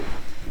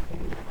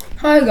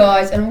Hi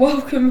guys, and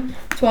welcome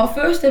to our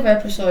first ever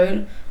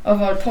episode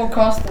of our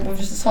podcast that we've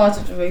just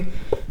decided to do.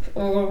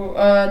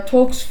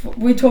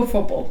 We talk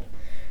football.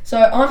 So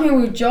I'm here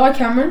with Jai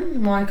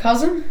Cameron, my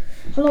cousin.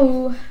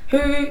 Hello.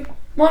 Who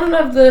might not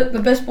have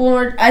the best ball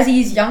knowledge as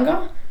he is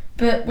younger,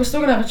 but we're still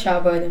gonna have a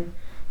chat about him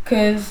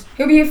because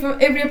he'll be here for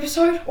every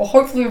episode, or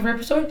hopefully every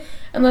episode,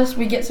 unless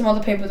we get some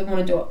other people that want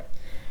to do it.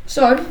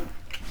 So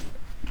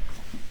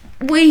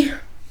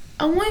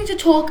I wanted to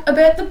talk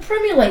about the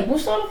Premier League. We'll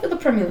start off with the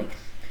Premier League.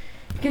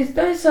 Because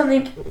that is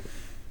something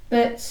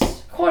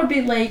that's quite a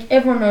big league,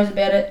 everyone knows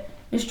about it.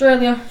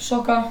 Australia,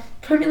 soccer,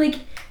 Premier League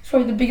is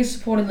probably the biggest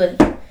supported league.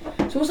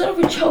 So we'll start off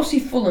with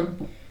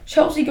Chelsea-Fulham.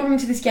 Chelsea going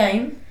into this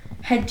game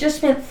had just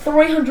spent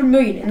 300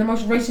 million in the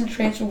most recent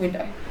transfer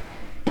window,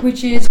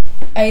 which is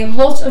a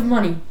lot of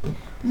money.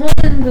 More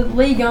than the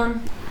Ligue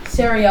 1,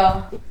 Serie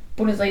A,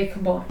 Bundesliga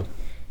combined.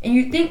 And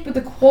you'd think with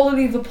the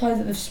quality of the players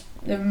that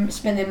they've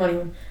spent their money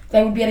on,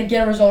 they would be able to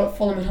get a result at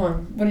Fulham at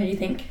home. What did you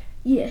think?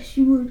 Yes,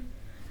 you would.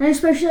 And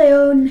especially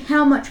on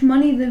how much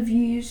money they've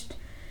used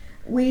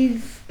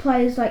with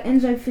players like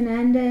Enzo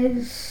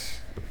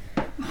Fernandez,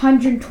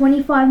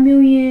 125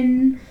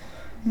 million.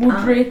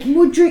 Mudryk,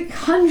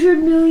 100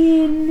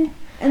 million.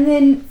 And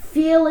then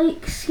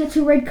Felix gets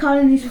a red card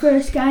in his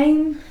first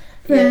game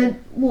for,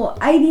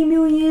 80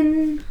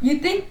 million.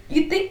 You'd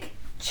think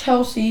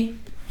Chelsea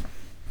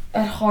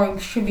at home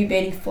should be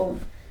beating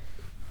Fulham.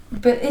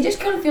 But it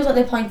just kind of feels like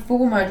they're playing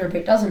Football Manager a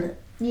bit, doesn't it?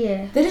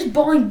 Yeah. They're just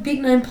buying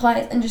big name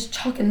players and just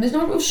chucking. There's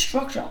no real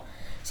structure.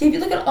 See, if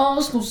you look at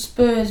Arsenal,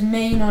 Spurs,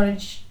 Man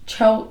United,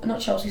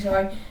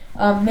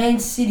 Man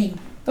City,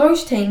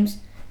 those teams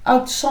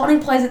are signing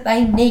players that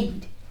they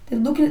need. They're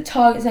looking at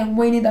targets saying,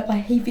 we need that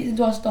player, he fits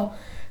into our style.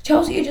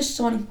 Chelsea are just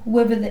signing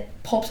whoever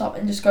that pops up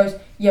and just goes,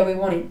 yeah, we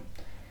want him.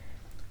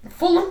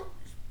 Fulham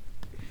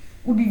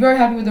would be very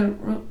happy with the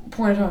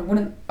point at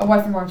home,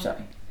 away from home,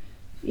 sorry.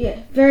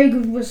 Yeah, very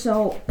good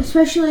result,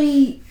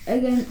 especially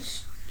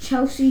against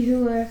Chelsea,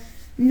 who are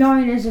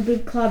known as a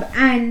big club,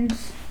 and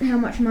how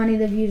much money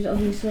they've used,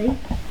 obviously.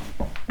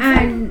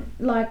 And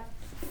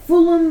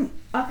Fulham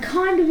are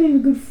kind of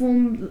in good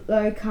form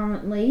though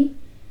currently,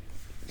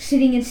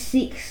 sitting in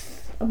 6th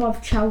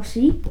above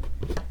Chelsea.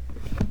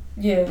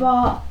 Yeah.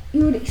 But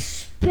you would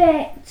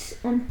expect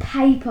on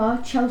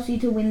paper Chelsea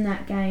to win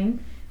that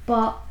game,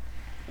 but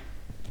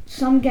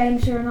some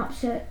games are an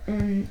upset,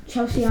 and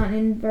Chelsea aren't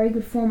in very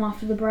good form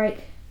after the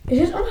break. It's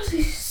just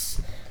honestly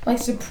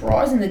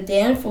surprising the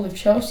downfall of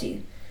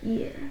Chelsea.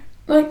 Yeah.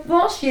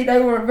 Last year they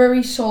were a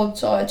very solid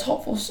side,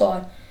 top 4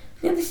 side.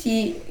 Now this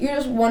year you're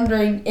just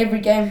wondering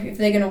every game if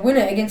they're going to win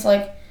it against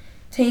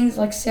teams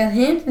like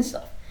Southampton and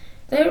stuff.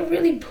 They're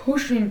really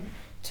pushing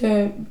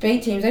to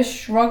beat teams. They're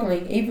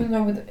struggling even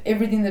though with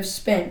everything they've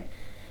spent.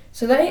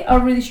 So they are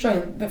really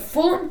struggling. But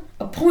Fulham,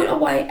 a point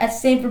away at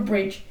Stamford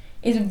Bridge,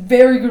 is a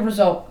very good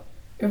result.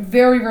 A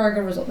very, very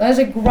good result. That is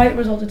a great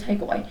result to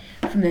take away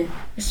from there.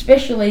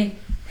 Especially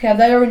how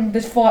they are in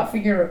this fight for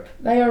Europe.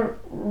 They are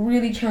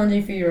really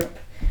challenging for Europe.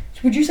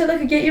 So would you say they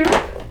could get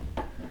Europe?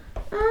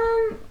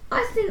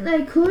 I think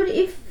they could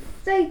if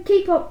they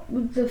keep up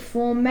with the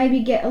form,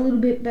 maybe get a little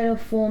bit better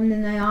form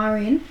than they are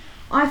in.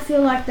 I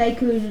feel like they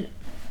could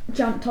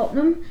jump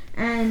Tottenham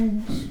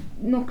and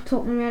knock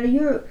Tottenham out of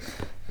Europe.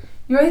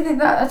 You really think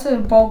that? That's a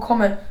bold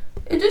comment.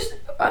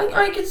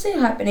 I can see it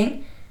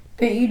happening,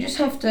 but you just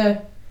have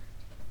to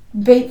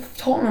beat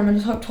Tottenham and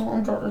just hope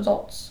Tottenham drop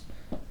results.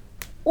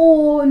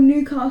 Or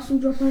Newcastle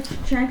drop out of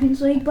the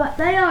Champions League, but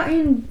they are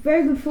in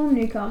very good form,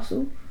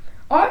 Newcastle.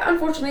 I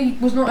unfortunately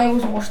was not able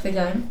to watch the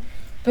game,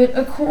 but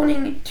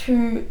according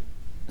to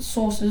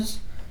sources,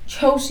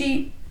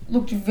 Chelsea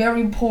looked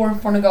very poor in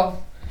front of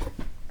goal.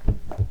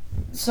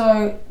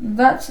 So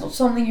that's not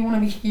something you want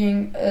to be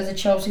hearing as a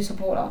Chelsea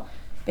supporter,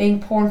 being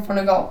poor in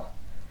front of goal.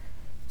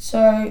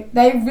 So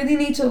they really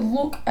need to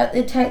look at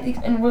their tactics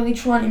and really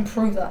try and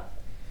improve that.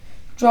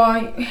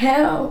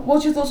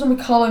 What's your thoughts on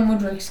Mykhailo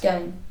Mudryk's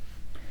game?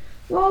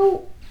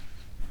 Well,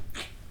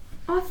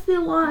 I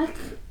feel like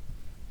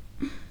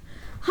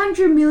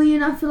 100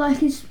 million, I feel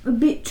like is a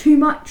bit too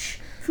much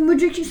for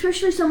Mudryk,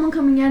 especially someone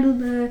coming out of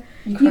the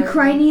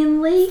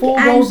Ukrainian league.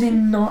 9 goals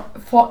in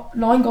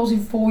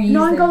 4 years.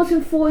 9 goals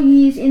in 4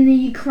 years in the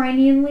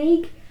Ukrainian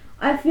league.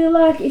 I feel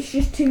like it's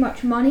just too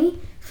much money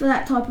for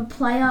that type of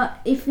player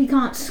if he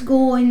can't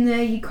score in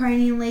the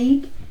Ukrainian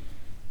league.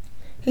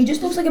 He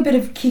just looks like a bit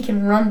of kick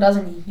and run,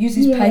 doesn't he? Use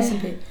his pace a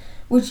bit,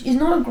 which is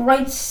not a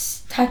great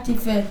tactic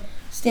for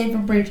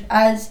Stamford Bridge,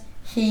 as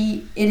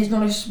it is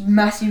not a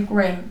massive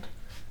ground.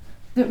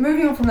 But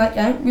moving on from that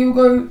game, we will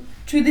go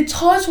to the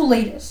title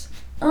leaders,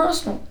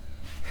 Arsenal,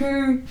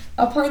 who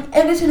are playing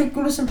Everton at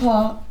Goodison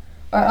Park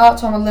at our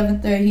time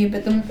 11:30 here,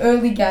 but the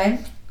early game.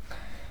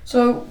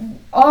 So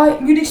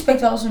you'd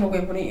expect Arsenal to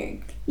win, wouldn't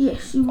you?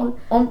 Yes, you would.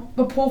 On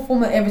the poor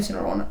form that Everton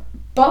are on,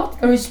 but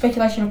there is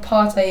speculation of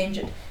Partey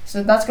injured,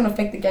 so that's going to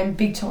affect the game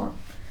big time.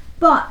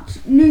 But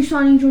new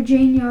signing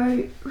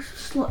Jorginho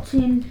slots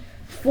in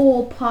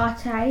for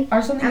Partey,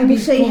 and we'll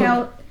see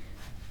how.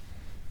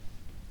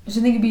 I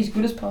don't think he'd be as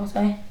good as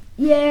Partey.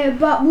 Yeah,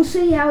 but we'll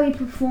see how he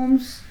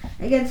performs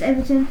against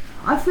Everton.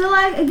 I feel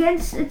like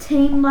against a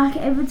team like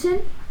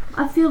Everton,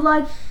 I feel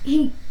like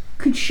he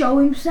could show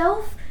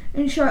himself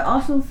and show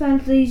Arsenal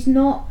fans that he's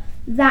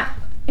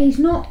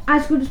not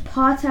as good as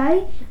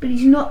Partey, but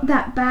he's not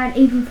that bad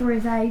even for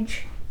his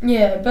age.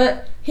 Yeah,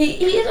 but he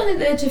is only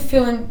there to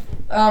fill in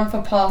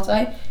for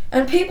Partey,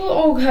 and people are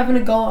all having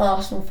a go at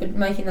Arsenal for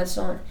making that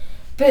sign.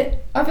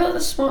 But I feel like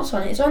the smart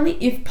sign, it's only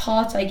if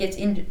Partey gets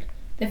injured.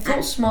 They've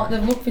thought smart,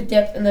 they've looked for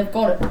depth, and they've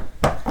got it.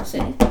 See,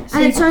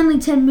 And it's only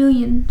 10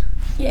 million.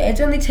 yeah,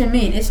 it's only 10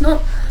 million. It's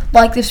not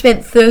like they've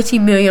spent 30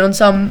 million on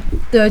some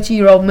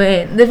 30-year-old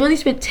man. They've only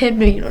spent 10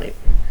 million on him.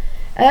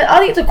 And I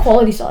think it's a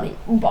quality signing.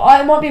 But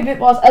I might be a bit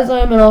biased as I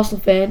am an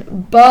Arsenal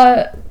fan,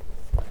 but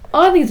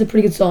I think it's a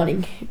pretty good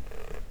signing.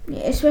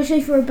 Yeah,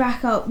 especially for a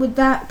backup with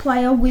that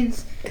player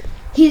with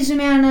his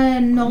amount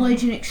of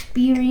knowledge and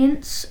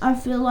experience. I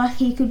feel like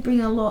he could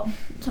bring a lot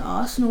to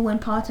Arsenal when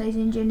Partey's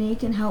injured and he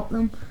can help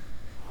them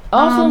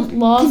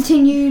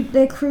continue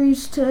their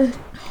cruise to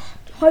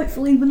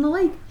hopefully win the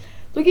league.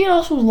 Looking at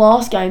Arsenal's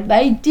last game,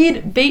 they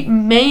did beat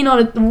Man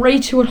United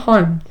 3-2 at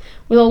home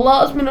with a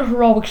last-minute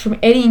heroics from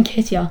Eddie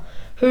Nketiah,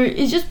 who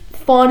is just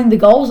finding the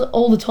goals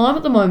all the time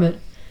at the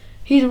moment.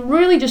 He's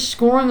really just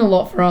scoring a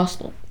lot for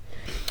Arsenal,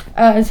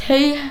 as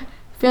he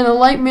found a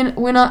late-minute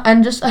winner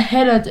and just a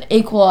header to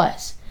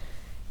equalise.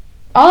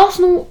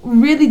 Arsenal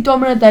really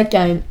dominated that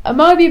game. I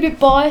might be a bit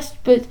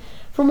biased, but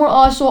from what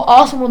I saw,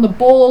 Arsenal were on the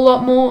ball a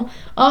lot more.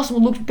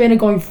 Arsenal looked better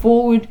going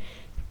forward.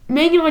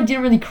 Man United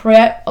didn't really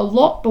create a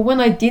lot, but when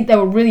they did, they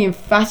were really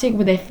emphatic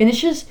with their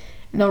finishes,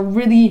 and they're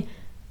really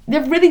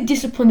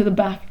disciplined at the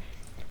back.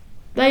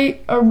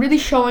 They are really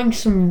showing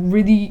some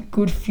really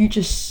good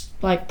future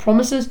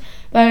promises.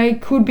 They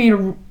could be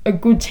a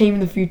good team in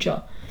the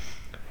future.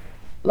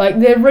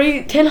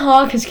 Ten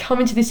Hag has come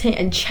into this team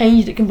and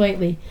changed it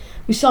completely.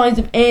 With signs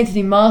of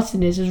Anthony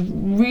Martinez has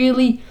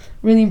really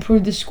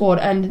improved the squad,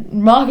 and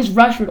Marcus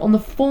Rashford on the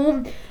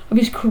form of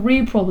his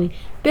career, probably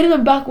better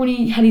than back when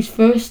he had his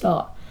first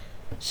start.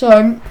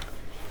 So,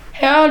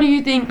 how do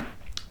you think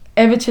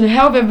how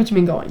have Everton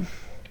been going?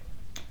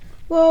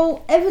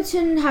 Well,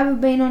 Everton haven't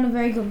been on a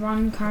very good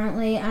run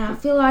currently, and I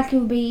feel like it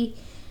will be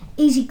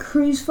easy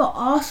cruise for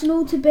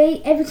Arsenal to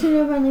beat. Everton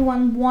have only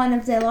won one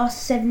of their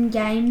last 7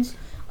 games,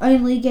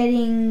 only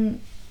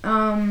getting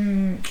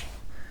 5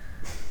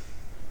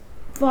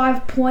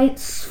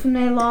 points from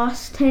their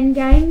last 10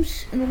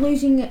 games, and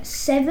losing at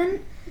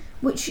 7,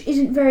 which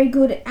isn't very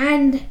good,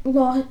 and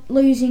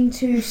losing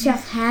to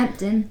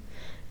Southampton,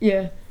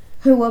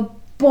 who are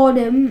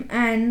bottom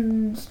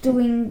and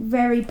doing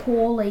very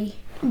poorly.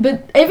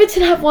 But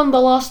Everton have won the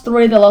last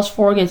 3 of their last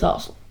 4 against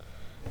Arsenal.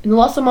 And the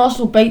last time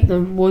Arsenal beat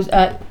them was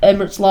at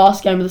Emirates'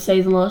 last game of the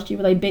season last year,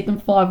 where they beat them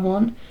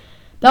 5-1.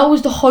 That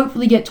was to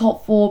hopefully get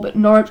top 4, but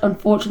Norwich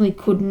unfortunately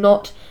could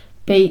not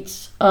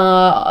beat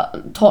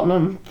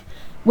Tottenham,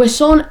 where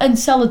Son and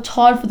Salah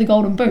tied for the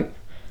Golden Boot.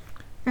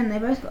 And they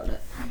both got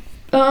it.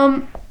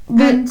 And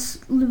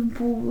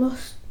Liverpool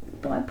lost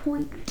by a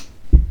point.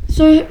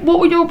 So, what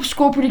would your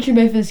score prediction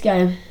be for this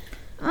game?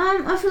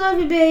 I feel like it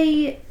would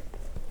be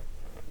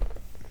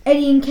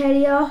Eddie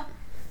Nketiah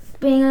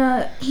being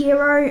a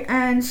hero,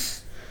 and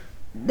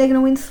they're going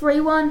to win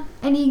 3-1.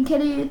 Eddie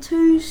Nketiah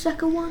 2,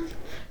 Saka 1.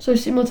 So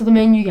similar to the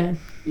Man U game?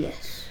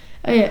 Yes.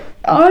 Yeah,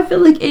 I feel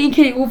like Eddie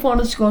Nketiah will find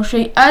a score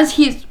sheet, as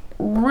he's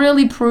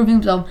really proving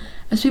himself.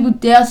 As people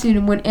doubted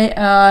him when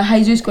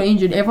Jesus got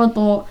injured, everyone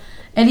thought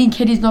Eddie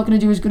Nketiah's not going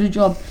to do as good a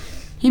job.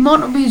 He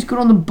might not be as good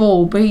on the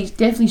ball, but he's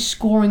definitely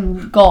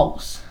scoring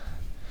goals.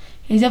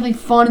 He's definitely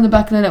finding the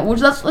back of the net, which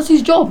that's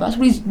his job. That's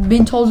what he's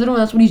been told to do, and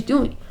that's what he's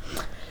doing.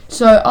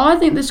 So I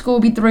think the score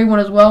will be 3-1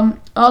 as well.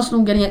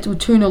 Arsenal getting it to a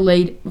 2-0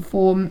 lead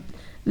before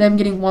them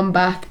getting one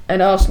back,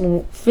 and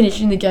Arsenal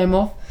finishing the game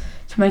off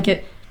to make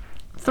it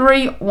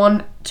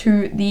 3-1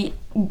 to the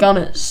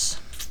Gunners.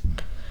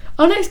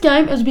 Our next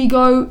game, as we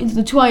go into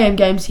the 2am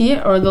games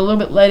here, or the little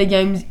bit later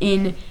games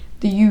in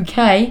the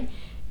UK,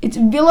 it's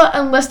Villa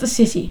and Leicester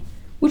City,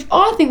 which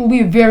I think will be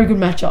a very good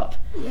matchup.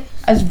 Yes.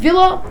 As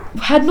Villa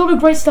had not a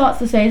great start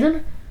to the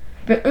season,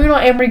 but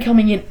Unai Emery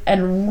coming in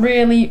and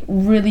really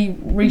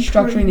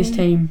restructuring this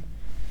team,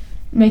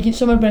 making it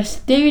so much better.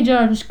 Stevie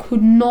Jones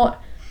could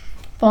not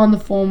find the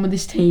form with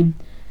this team.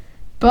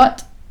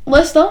 But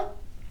Leicester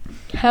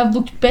have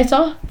looked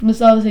better from the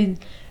start of the season.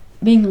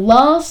 Being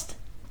last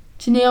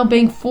to now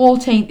being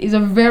 14th is a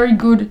very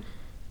good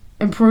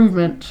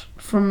improvement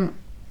from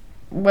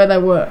where they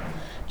were.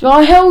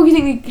 John, how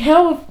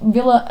have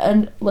Villa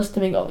and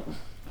Leicester been going?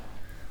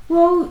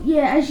 Well,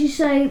 yeah, as you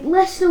say,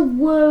 Leicester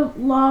were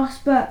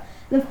last, but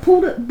they've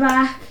pulled it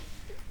back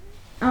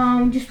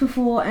just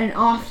before and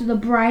after the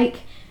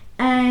break.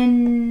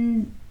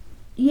 And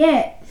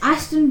yeah,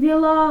 Aston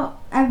Villa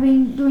have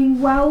been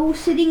doing well,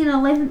 sitting in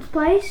 11th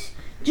place,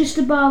 just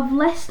above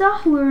Leicester,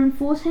 who are in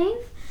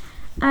 14th.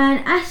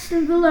 And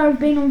Aston Villa have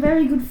been on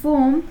very good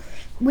form,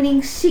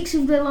 winning 6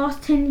 of their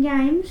last 10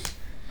 games.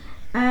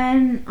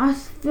 And I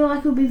feel like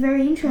it'll be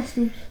very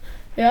interesting.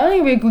 Yeah, I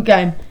think it'll be a good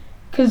game,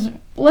 because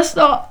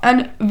Leicester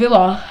and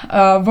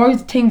Villa,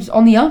 both teams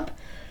on the up.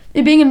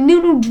 It being a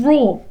 0-0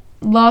 draw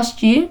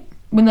last year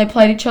when they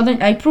played each other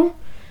in April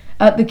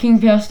at the King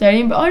Power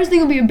Stadium, but I just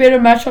think it'll be a better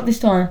matchup this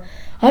time.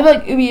 I feel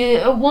like it'll be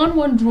a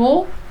 1-1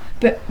 draw,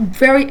 but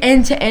very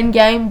end-to-end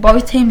game.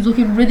 Both teams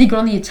looking really good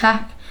on the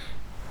attack,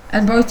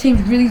 and both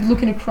teams really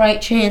looking to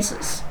create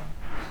chances.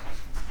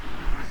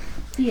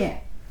 Yeah.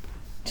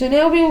 So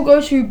now we will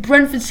go to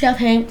Brentford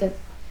Southampton.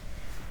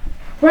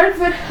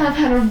 Brentford have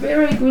had a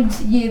very good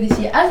year this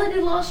year, as they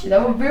did last year.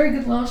 They were very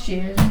good last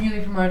year as a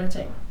newly promoted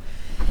team.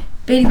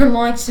 Beating the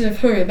likes of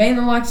who? Beating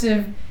the likes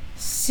of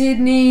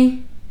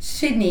City,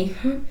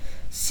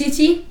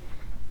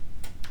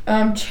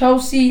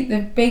 Chelsea.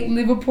 They've beat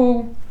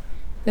Liverpool.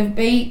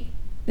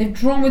 They've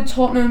drawn with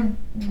Tottenham.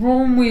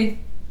 Drawn with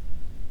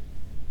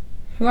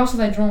who else have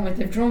they drawn with?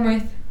 They've drawn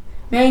with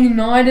Man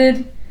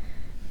United.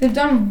 They've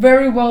done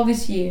very well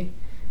this year,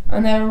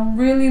 and they're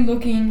really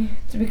looking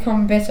to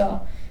become better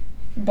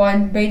by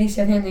beating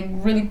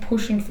Southampton, really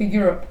pushing for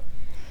Europe.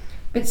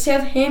 But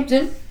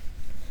Southampton,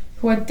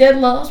 who are dead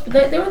last,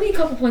 but they're only a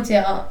couple points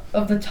out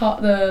of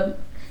the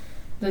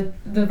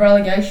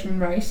relegation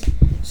race,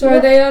 so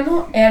they are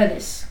not out of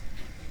this.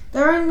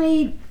 They're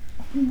only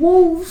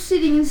Wolves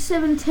sitting in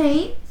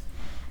 17th.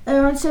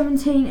 They're on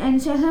 17,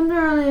 and Southampton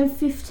are only on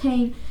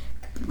 15.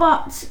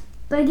 But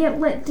they get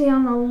let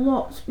down a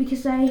lot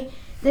because the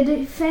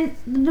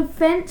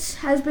defence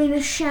has been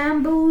a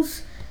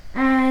shambles,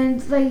 and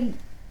they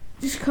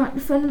just can't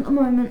defend at the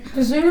moment.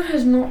 Kazuna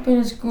has not been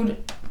as good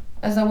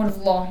as they would have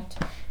liked.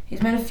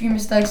 He's made a few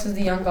mistakes as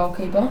the young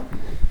goalkeeper,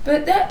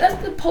 but that's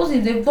the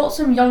positive. They've got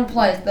some young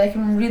players that they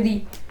can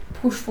really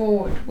push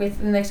forward with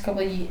in the next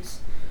couple of years.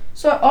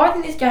 So I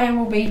think this game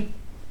will be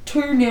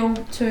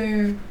 2-0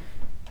 to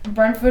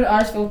Brentford. I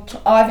just feel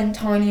Ivan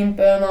Toney and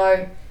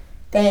Burno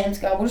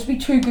Damsgaard will just be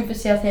too good for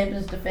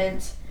Southampton's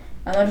defence,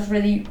 and they'll just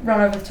really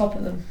run over the top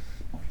of them.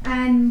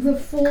 And the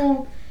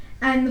form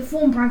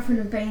Brentford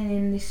have been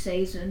in this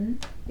season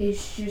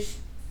is just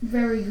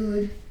very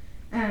good,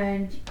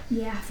 and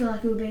yeah, I feel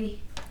like it will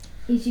be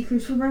easy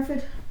cruise for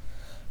Brentford.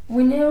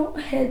 We now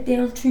head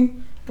down to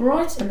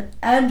Brighton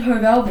and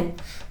Hove Albion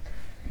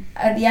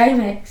at the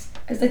Amex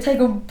as they take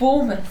on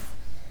Bournemouth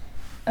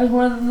as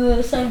one at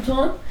the same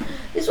time.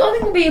 This I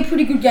think will be a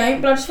pretty good game,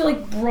 but I just feel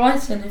like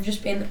Brighton have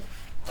just been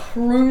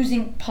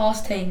cruising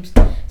past teams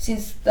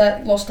since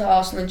they lost to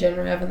Arsenal in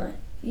January, haven't they?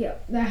 Yeah,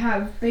 they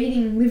have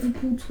beating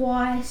Liverpool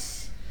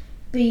twice,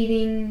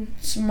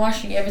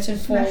 smashing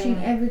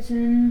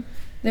Everton.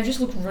 They've just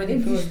looked really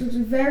good. Just looked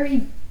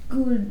very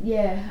good,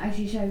 yeah, as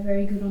you say,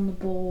 very good on the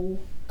ball.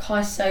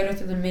 Caicedo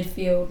to the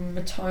midfield,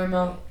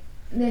 Matoma.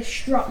 Their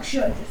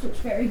structure just looks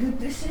very good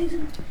this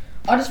season.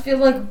 I just feel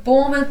like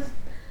Bournemouth,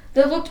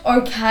 they looked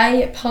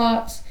okay at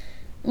parts,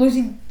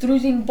 bottling a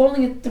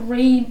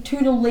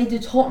 2-0 lead to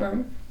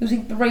Tottenham,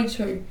 losing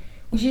 3-2,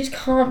 which you just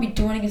can't be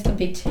doing against the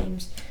big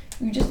teams.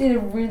 You just need to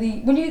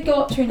really, when you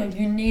go up 2-0,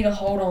 you need to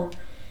hold on.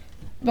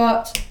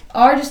 But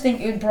I just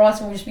think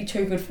Brighton will just be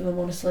too good for them,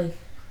 honestly.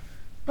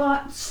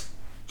 But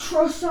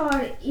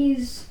Trossard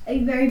is a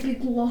very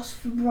big loss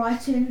for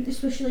Brighton,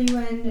 especially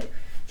when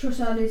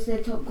Trossard is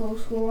their top goal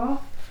scorer.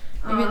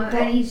 And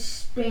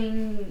he's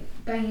been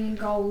banging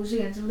goals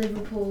against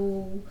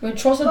Liverpool. But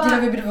Trossard did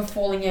have a bit of a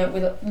falling out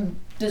with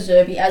De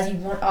Zerbi as he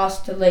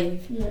asked to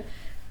leave. Yeah.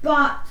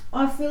 But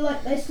I feel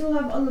like they still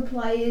have other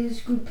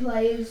players, good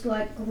players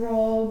like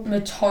Rob.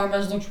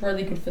 Matoma's looked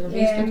really good for them.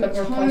 Yeah, He's looked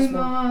like a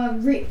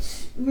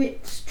replacement.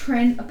 Ritz,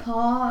 Trent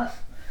apart.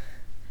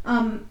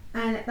 And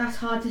that's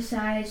hard to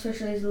say,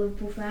 especially as a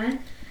Liverpool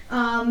fan.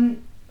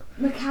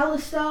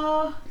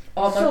 McAllister.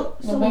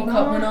 The World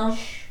Cup winner.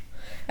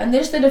 And the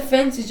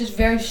defence is just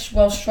very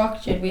well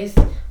structured with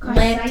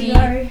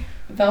Lamptey,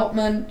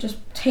 Veltman, just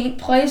team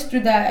players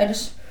through that are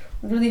just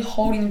really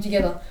holding them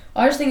together.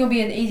 I just think it'll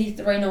be an easy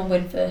 3-0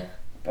 win for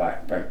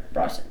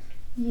Brighton.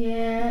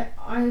 Yeah,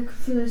 I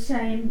feel the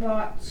same,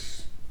 but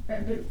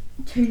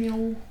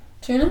 2-0.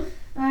 2-0?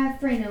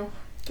 3-0.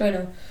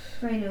 3-0.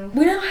 3-0.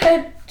 We now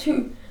head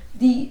to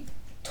the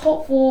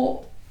top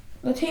four,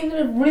 the team that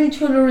have really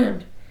turned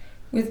around,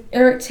 with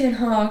Erik ten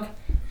Hag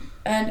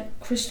and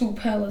Crystal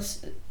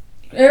Palace.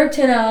 Erik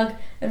ten Hag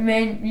and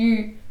Man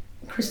U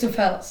Crystal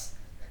Palace.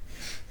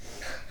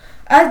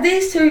 As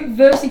these two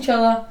versed each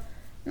other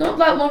not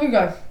that long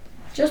ago,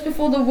 just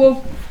before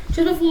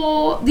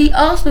the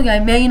Arsenal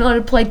game, Man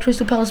United played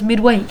Crystal Palace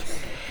midweek,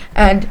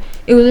 and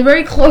it was a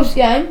very close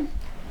game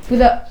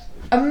with an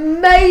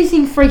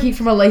amazing free kick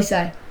from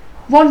Elise.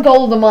 1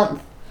 goal of the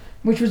month,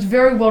 which was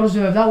very well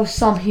deserved. That was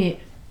some hit.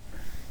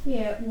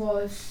 Yeah, it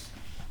was,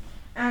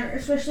 and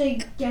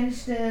especially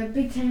against a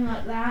big team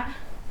like that,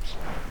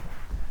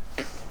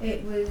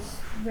 it was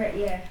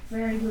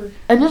very good.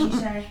 And as you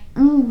say.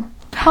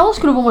 Palace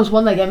could have almost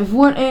won that game if it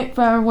weren't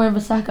for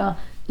Wan-Bissaka.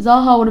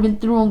 Zaha would have been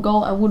through on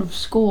goal and would have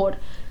scored.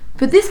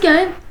 But this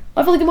game,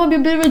 I feel like it might be a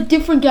bit of a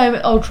different game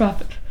at Old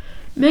Trafford.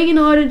 Man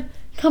United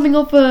coming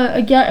off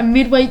a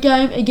midweek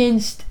game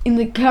in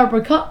the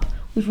Carabao Cup,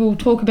 which we'll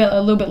talk about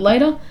a little bit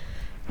later.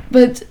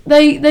 But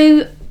they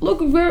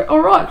look very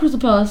alright, Crystal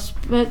Palace.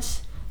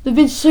 But they've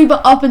been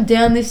super up and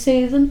down this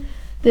season.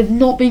 they've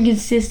not been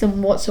consistent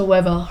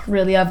whatsoever,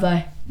 really, have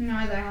they?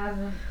 No, they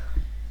haven't.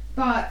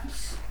 But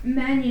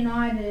Man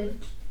United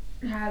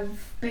have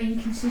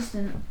been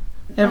consistent.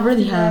 They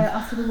really have.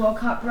 After the World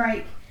Cup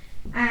break,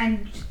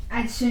 and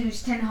as soon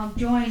as Ten Hag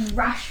joined,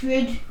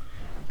 Rashford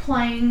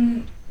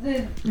playing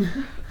the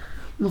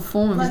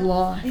form of his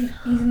life. He's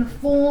in the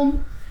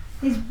form,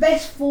 his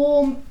best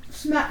form,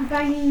 smack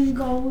banging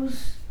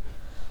goals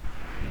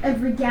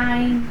every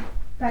game,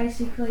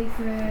 basically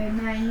for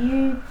Man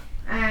U,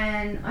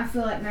 and I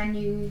feel like Man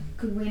U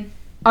could win.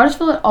 I just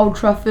feel like at Old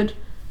Trafford,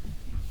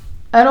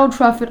 I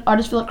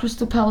just feel like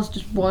Crystal Palace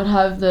just won't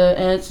have the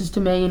answers to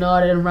Man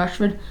United and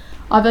Rashford.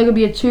 I think it'll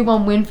be a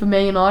 2-1 win for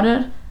Man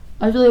United.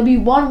 I feel like it'll be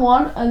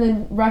 1-1, and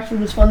then Rashford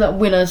just find that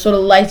winner sort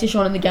of latish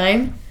on in the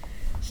game.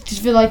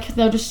 Just feel like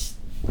they're just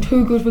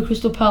too good for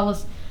Crystal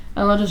Palace,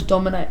 and they'll just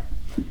dominate.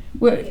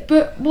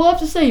 But we'll have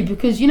to see,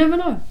 because you never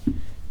know.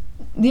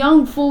 The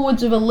young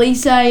forwards of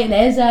Elise and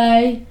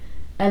Eze,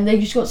 and they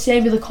just got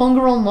Sammy the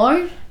Conga on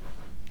loan.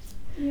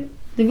 Yep.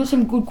 They've got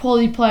some good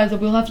quality players that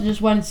we'll have to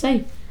just wait and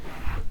see.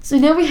 So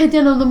now we head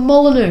down to the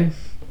Molineux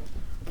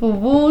for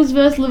Wolves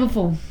vs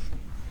Liverpool.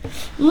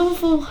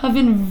 Liverpool have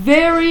been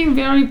very,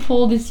 very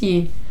poor this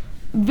year.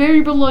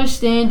 Very below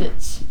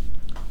standards.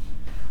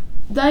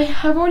 They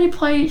have already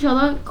played each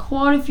other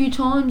quite a few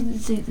times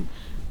this season,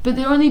 but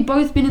they've only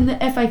both been in the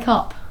FA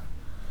Cup.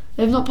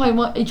 They've not played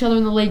each other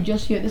in the league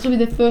just yet. This will be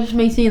their first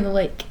meeting in the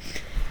league.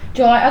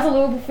 Jai, as a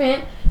Liverpool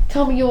fan,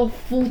 tell me your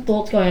full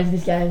thoughts going into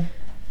this game.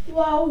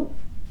 Well,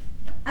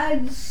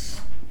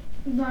 as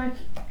like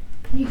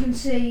you can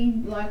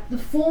see, like the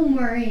form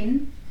we're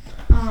in,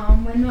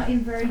 we're not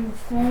in very good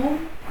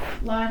form.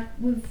 Like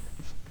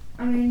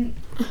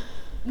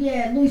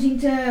losing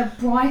to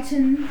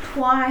Brighton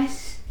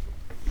twice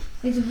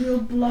is a real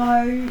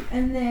blow,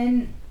 and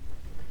then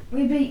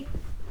we beat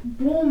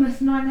Bournemouth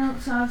 9-0 at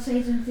the start of the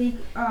season. Think,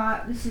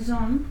 alright, this is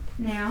on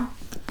now,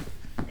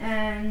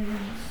 and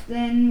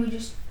then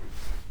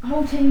the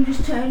whole team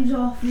just turns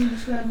off and you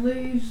just go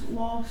lose,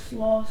 loss.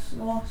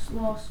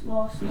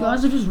 You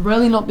guys have just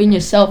really not been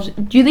yourselves.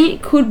 Do you think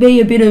it could be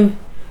a bit of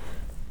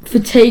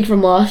fatigue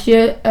from last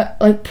year,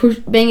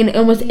 being in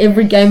almost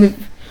every game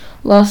of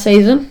last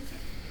season?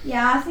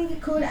 Yeah, I think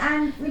it could,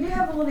 and we do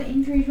have a lot of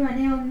injuries right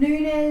now.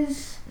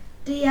 Nunez,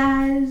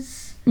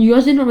 Diaz. You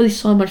guys didn't really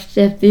sign much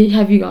depth,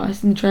 have you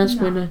guys, in the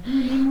transfer window? No,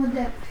 we need more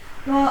depth.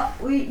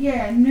 But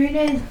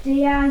Nunez,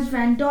 Diaz,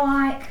 Van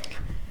Dijk.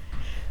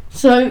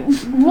 So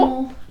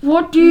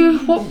what are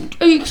you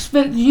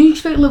expect? Do you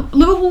expect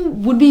Liverpool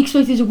would be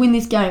expected to win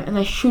this game, and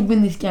they should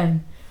win this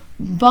game,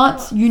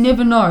 but you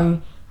never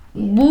know.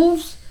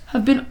 Wolves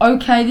have been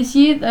okay this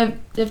year.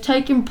 They've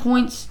taken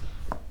points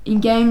in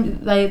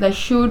games they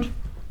should.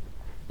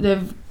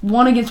 They've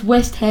won against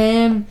West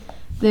Ham.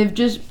 They've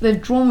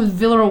drawn with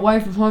Villa away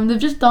from home. They've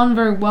just done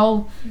very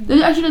well. They've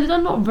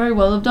done not very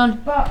well. They've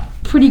done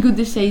pretty good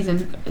this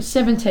season.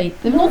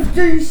 17th.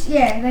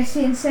 They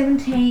sit in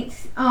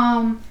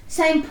 17th.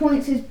 Same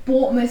points as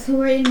Bournemouth,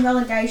 who are in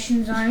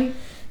relegation zone.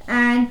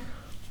 And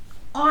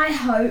I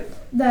hope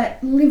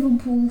that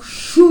Liverpool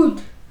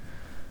should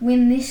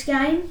win this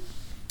game.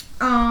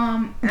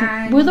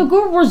 And with a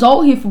good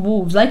result here for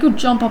Wolves, they could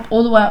jump up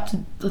all the way up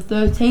to the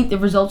 13th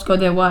if results go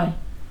their way.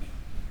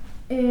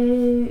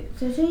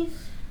 13th?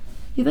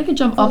 Yeah, they could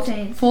jump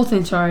 14th. up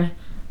 14th. Sorry,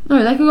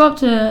 no, they could go up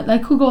to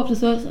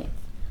 13th.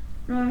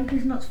 No,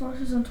 because Notts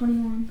Forest is on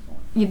 21.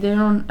 Yeah, they're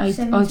on 8.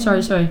 17. Oh,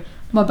 sorry,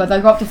 my bad. They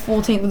go up to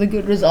 14th with a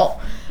good result.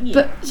 Yeah.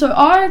 But so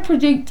I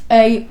predict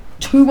a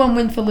 2-1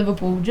 win for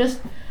Liverpool. I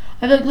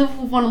think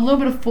Liverpool find a little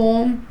bit of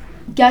form.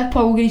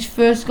 Gakpo will get his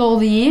first goal of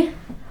the year,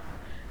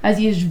 as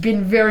he has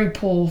been very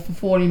poor for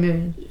 40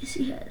 million. Yes,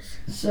 he has.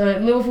 So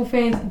Liverpool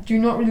fans do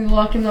not really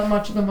like him that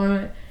much at the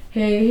moment.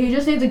 He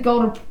just needs a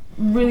goal to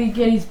really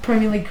get his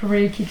Premier League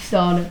career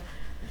kick-started.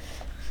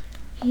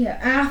 Yeah,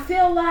 and I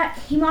feel like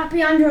he might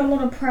be under a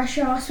lot of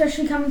pressure,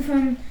 especially coming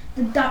from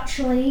the Dutch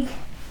league.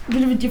 A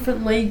bit of a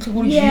different league to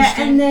what he's used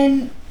to. And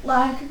then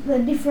the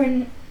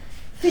different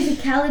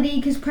physicality,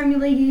 because Premier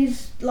League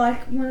is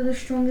one of the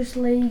strongest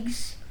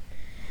leagues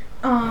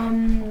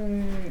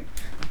in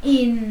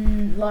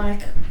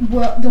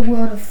the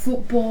world of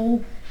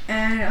football,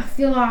 and I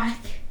feel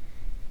like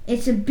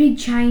it's a big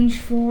change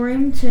for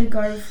him to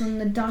go from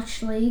the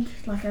Dutch league,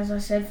 as I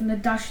said, from the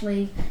Dutch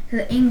league to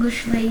the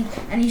English league,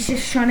 and he's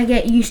just trying to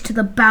get used to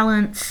the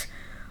balance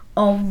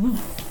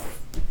of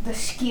the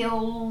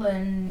skill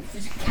and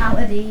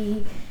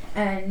physicality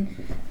and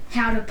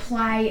how to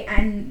play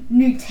and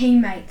new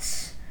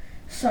teammates.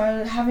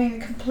 So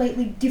having a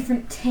completely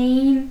different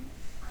team.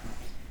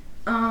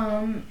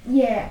 And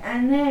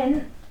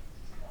then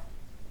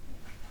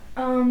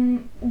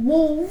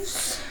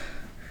Wolves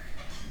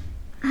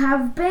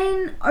have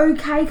been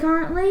okay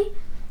currently.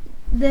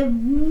 They're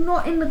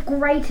not in the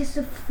greatest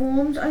of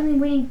forms, only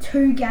winning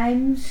 2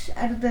 games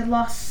out of their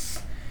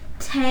last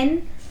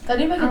 10. They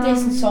did make a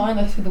decent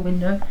sign through the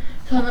window.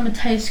 Signing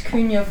Mateus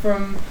Cunha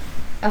from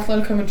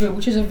Atletico Madrid,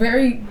 which is a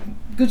very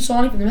good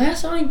signing for them. They're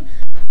signing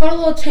quite a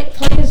lot of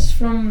players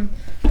from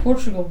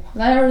Portugal.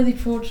 They are really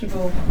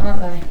Portugal, aren't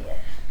they?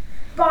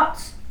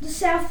 But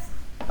there's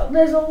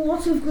a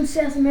lot of good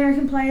South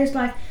American players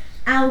like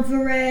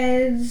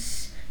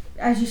Alvarez,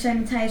 as you say,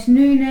 Mateus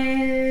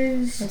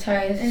Nunes,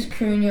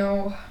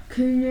 Cunha.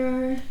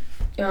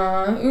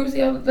 Who was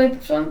the other?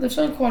 They've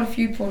signed quite a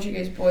few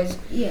Portuguese boys.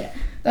 Yeah.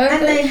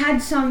 They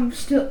have some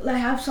still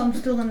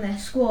in their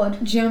squad.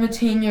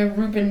 Gianmartino,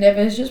 Ruben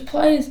Neves, just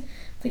players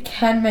that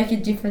can make a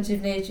difference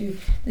if needed to.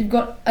 They've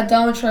got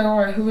Adama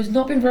Traore, who has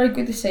not been very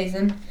good this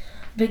season,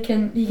 but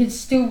he's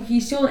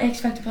still an X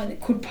Factor player that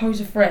could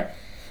pose a threat.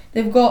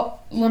 They've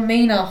got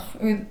Lamina,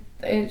 who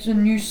is a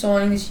new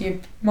signing this year,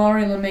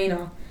 Mario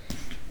Lamina.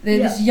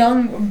 There's this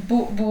young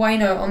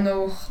Bueno on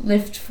the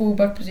left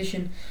full-back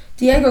position.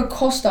 Diego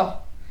Costa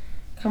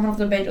coming off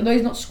the bench. Although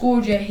he's not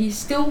scored yet, he's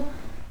still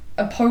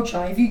a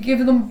poacher. If you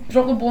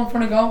drop the ball in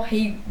front of goal,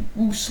 he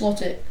will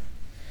slot it.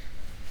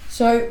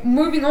 So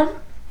moving on,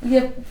 we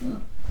have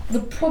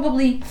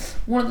probably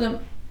one of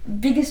the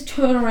biggest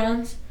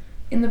turnarounds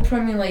in the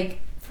Premier League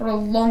for a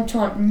long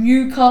time.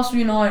 Newcastle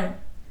United,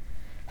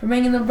 from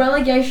being in the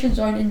relegation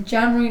zone in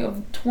January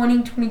of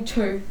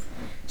 2022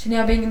 to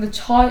now being in the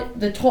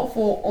top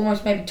four,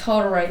 almost maybe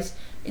title race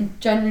in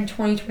January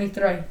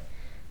 2023.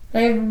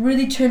 They have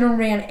really turned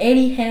around.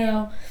 Eddie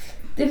Howe.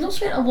 They've not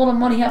spent a lot of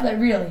money, have they,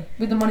 really,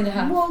 with the money they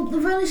have? Well,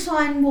 they've only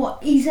signed,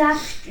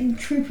 Isaac and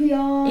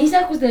Trippier.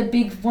 Isaac was their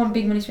big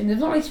money spend. They've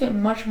not really spent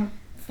much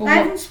for They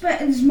haven't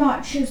spent as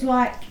much as,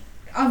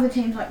 other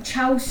teams like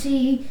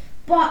Chelsea,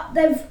 but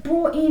they've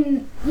brought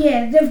in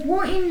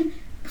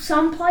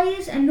some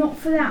players and not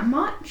for that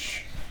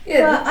much.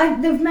 Yeah.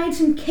 But they've made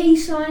some key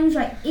signings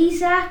like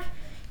Isaac.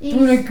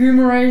 Bruno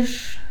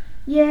Guimaraes.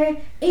 Yeah,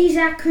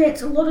 Isaac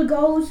creates a lot of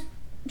goals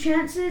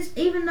chances,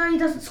 even though he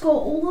doesn't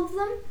score all of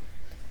them.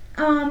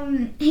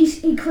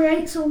 He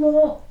creates a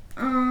lot.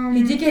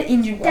 He did get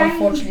injured,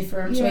 unfortunately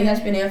for him, so he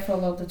has been out for a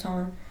lot of the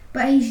time.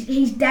 But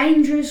he's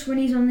dangerous when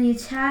he's on the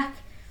attack.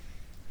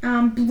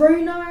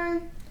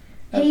 Bruno,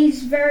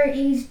 he's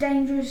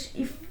dangerous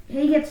if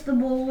he gets the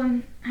ball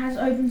and has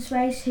open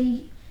space.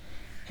 He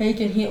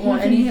can hit one,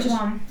 and he's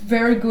just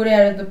very good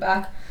out of the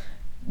back.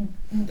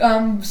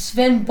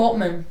 Sven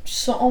Botman,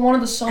 one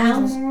of the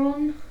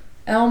signings.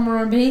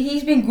 Almiron, but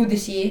he's been good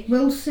this year.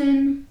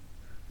 Wilson.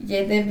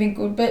 Yeah, they've been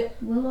good. But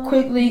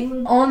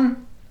Willard.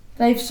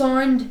 They've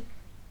signed,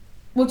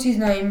 what's his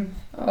name?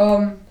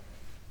 I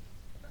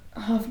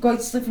forgot,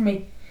 it slipped from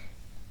me.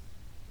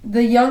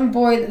 The young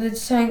boy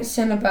that's saying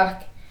centre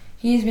back.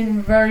 He's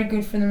been very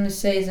good for them this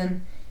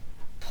season.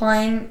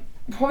 Playing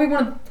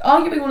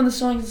arguably one of the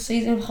signings of the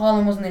season if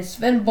Haaland wasn't there.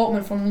 Sven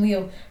Botman from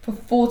Lille for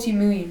 40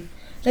 million.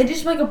 They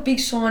just make a big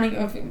signing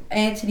of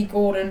Anthony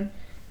Gordon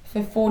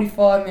for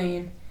 45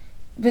 million.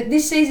 But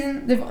this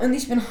season, they've only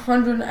spent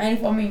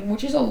 185 million,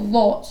 which is a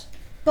lot.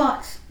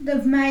 But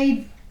they've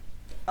made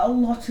a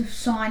lot of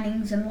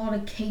signings and a lot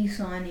of key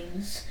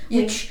signings,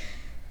 which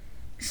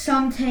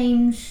some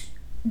teams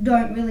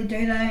don't really do.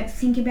 They don't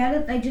think about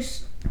it. They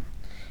just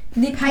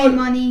pay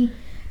money,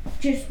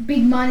 just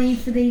big money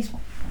for these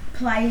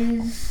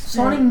players.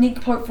 Signing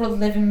Nick Pope for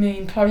 11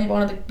 million, probably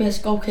one of the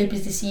best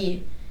goalkeepers this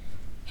year.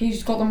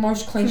 He's got the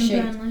most clean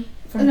sheets.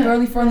 From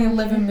Burnley for only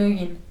 11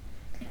 million.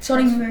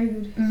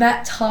 Signing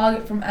Matt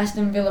Targett from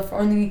Aston Villa for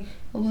only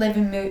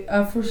 17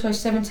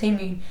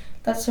 million.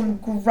 That's some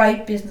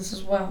great business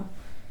as well.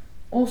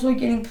 Also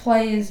getting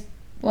players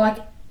like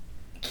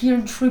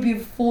Kieran Trippier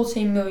for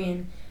 14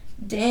 million,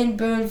 Dan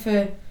Burn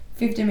for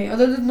 50 million.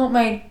 Although they've not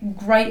made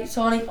great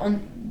signing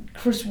on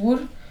Chris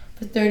Wood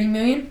for 30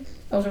 million,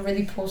 that was a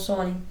really poor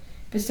signing.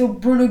 But still,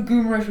 Bruno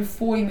Guimaraes for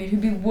 40 million,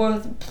 who'd be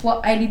worth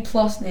 80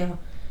 plus now,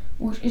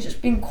 which has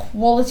just been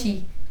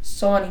quality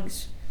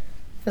signings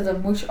for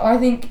them, which I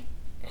think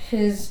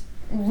has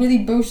really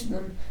boosted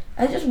them.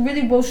 And just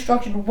really well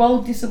structured,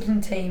 well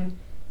disciplined team.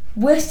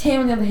 West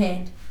Ham on the other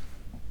hand,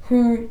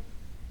 who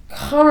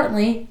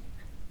currently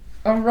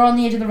are right on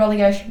the edge of the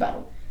relegation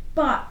battle.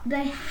 But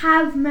they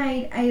have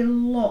made a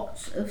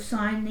lot of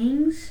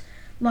signings,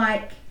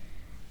 like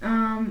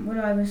what do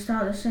I even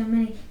start with so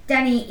many?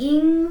 Danny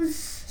Ings,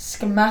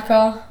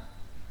 Skamaka,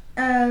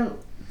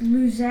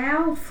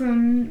 Luzau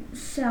from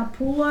Sao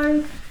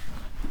Paulo,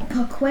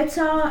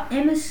 Paqueta,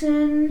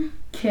 Emerson,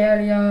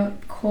 Carrier,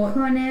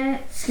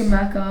 Cornet,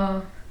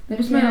 Skamaka. They've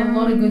just made a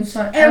lot of good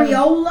signings.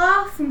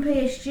 Areola from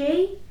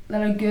PSG.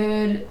 That are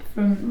good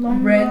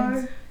from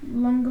Rennes.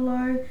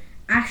 Longolo,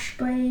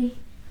 Ashby,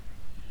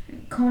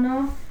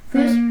 Connor.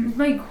 They've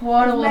made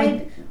quite a lot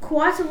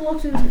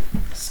of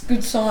good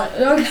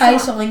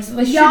signings.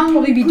 They should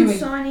probably be doing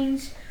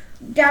signings.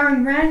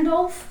 Darren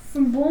Randolph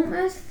from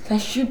Bournemouth. They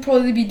should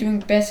probably be doing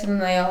better than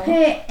they are.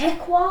 Pierre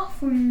Ekwa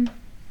from,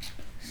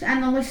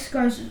 and the list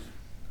goes.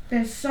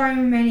 There's so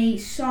many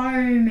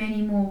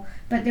more,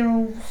 but they're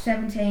all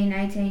 17,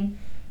 18.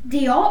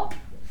 Diop,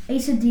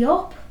 Issa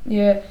Diop.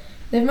 Yeah,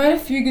 they've made a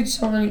few good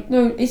signings.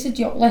 No, Issa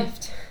Diop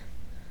left.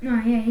 No,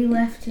 yeah, he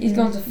left. He's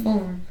gone to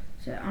Fulham.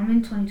 So I'm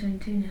in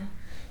 2022 now.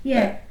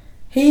 Yeah.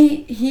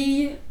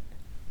 They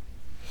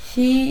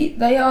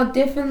are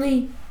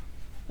definitely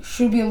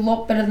should be a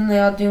lot better than they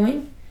are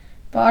doing,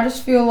 but I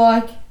just feel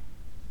like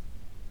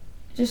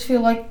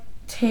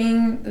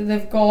team that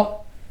they've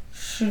got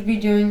should be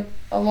doing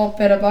a lot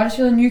better. But I just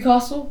feel like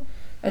Newcastle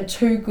are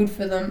too good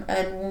for them,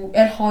 and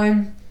at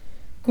home,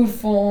 good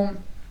form.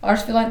 I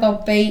just feel like they'll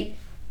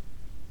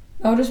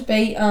just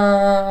beat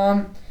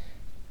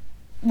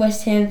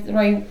West Ham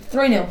 3-0.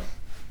 3-0.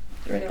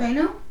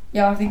 3-0?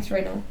 Yeah, I think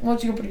 3-0.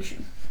 What's your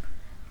prediction?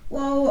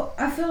 Well,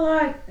 I feel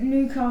like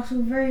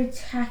Newcastle very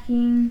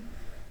attacking.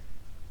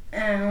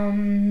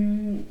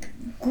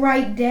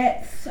 Great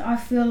depth. I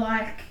feel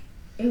like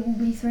it will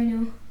be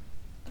 3-0.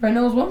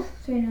 3-0 as well?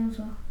 3-0 as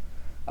well.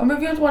 I'm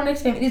moving on to our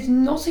next game. It is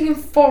Nottingham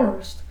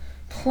Forest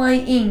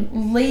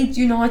playing Leeds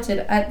United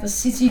at the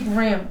City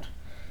Ground,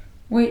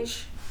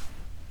 which,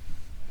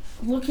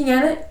 looking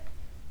at it,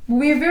 will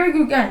be a very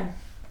good game.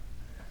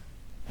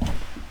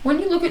 When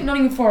you look at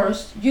Nottingham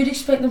Forest, you'd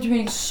expect them to be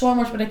doing so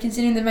much better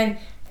considering they've made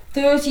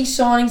 30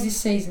 signings this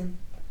season,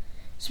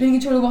 spending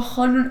a total of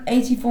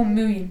 184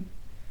 million,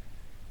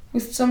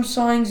 with some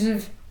signings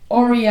of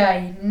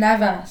Aurier,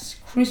 Navas,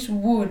 Chris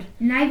Wood.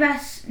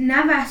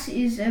 Navas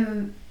is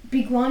a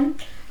big one.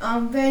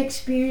 Very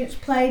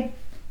experienced, played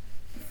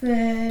for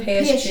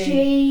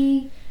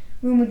PSG,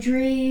 Real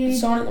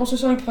Madrid. Also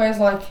signing players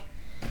like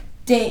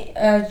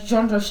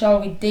John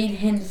Shelby, Dean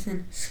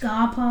Henderson,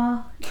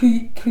 Scarpa,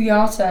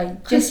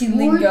 Kouyaté, Jesse Wood,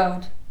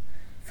 Lingard,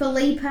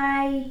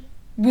 Felipe,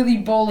 Willy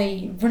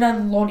Bolly,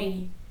 Renan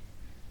Lodi,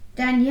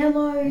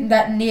 Danilo,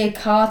 that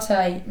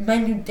Niakate,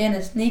 Manuel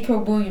Dennis, Nico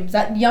Williams,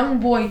 that young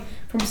boy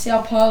from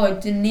Sao Paulo,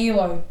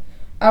 Danilo,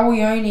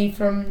 Arioni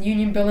from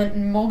Union Berlin,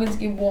 and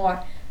Morgan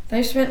White.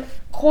 They've spent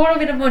quite a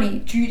bit of money.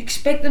 Do you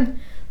expect them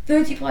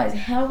 30 players?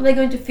 How are they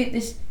going to fit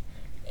this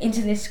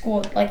into their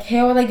squad? Like,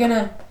 how are they going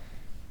to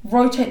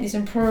rotate this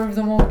and prove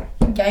them all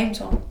in game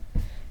time?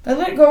 They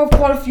let go of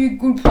quite a few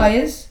good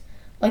players,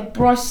 like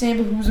Bryce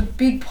Samba, who was a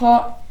big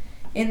part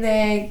in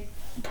their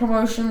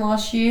promotion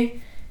last year,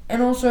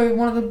 and also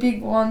one of the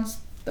big ones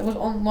that was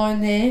on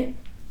loan there,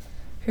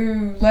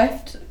 who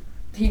left.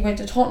 He went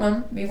to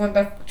Tottenham, but he went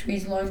back to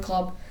his loan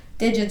club,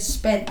 Dejan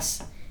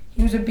Spence.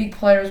 He was a big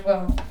player as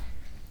well.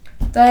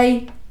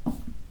 They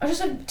are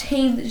just a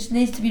team that just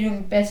needs to be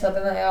doing better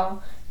than they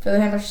are for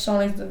how much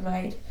signings they've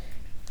made.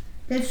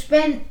 They've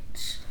spent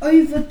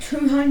over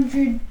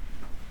 200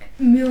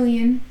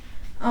 million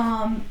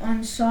on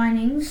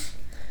signings,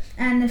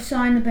 and they've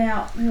signed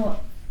about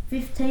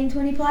 15,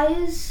 20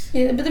 players.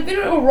 Yeah, but they've been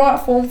in alright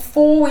form.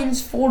 4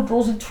 wins, 4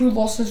 draws, and 2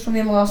 losses from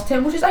their last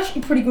 10, which is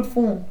actually pretty good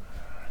form.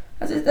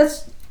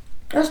 That's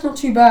not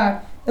too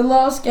bad. The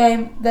last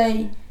game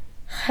they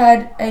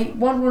had a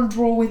 1-1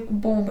 draw with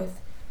Bournemouth,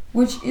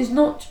 which is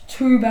not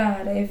too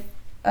bad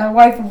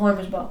away from home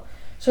as well.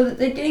 So that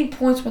they're getting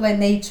points where they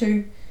need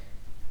to.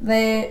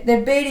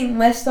 They're beating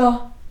Leicester,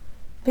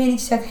 beating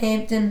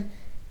Southampton,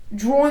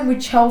 drawing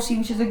with Chelsea,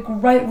 which is a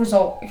great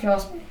result if you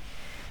ask me.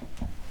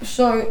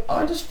 So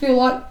I just feel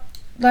like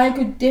they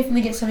could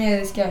definitely get something out of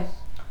this game.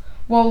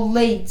 While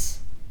Leeds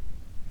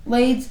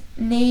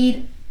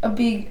need a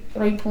big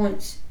 3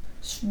 points.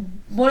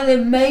 One of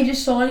their major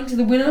signings,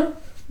 the winner,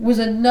 was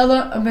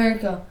another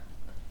American,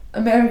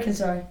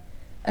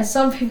 as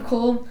some people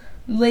call them,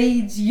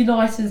 Leeds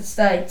United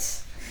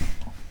States.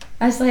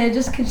 As they are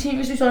just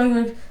continuously signing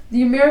with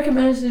the American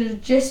manager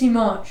Jesse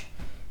March.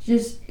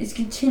 He's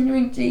actually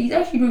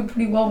doing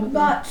pretty well with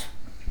them. But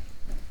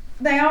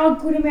they are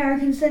good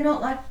Americans. They're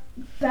not like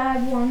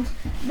bad ones.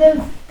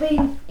 They've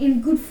been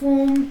in good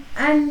form,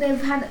 and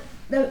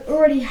they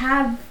already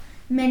have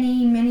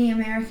many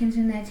Americans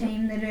in their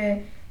team that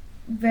are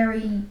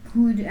very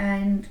good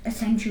and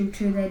essential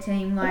to their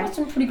team. They've had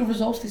some pretty good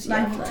results this year.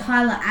 Like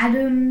Tyler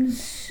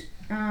Adams.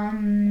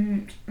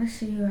 Let's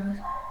see who else.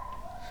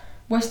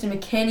 Weston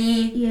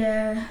McKennie.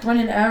 Yeah.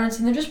 Brendan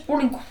Aronson. They've just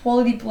brought in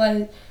quality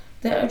players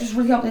that are just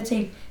really helped their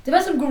team. They've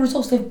had some good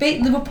results. They've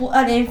beat Liverpool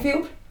at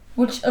Anfield,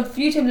 which a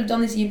few teams have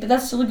done this year, but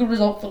that's still a good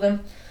result for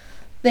them.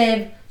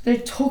 They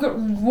took it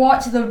right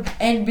to the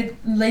end with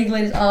league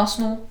leaders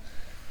Arsenal.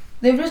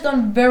 They've just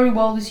done very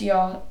well this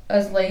year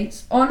as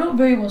Leeds. Oh, not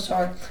very well,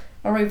 sorry.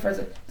 I'll rephrase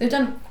it. They've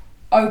done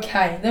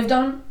okay. They've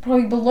done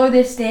probably below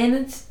their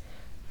standards.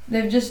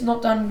 They've just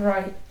not done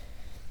great.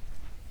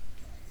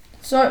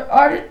 So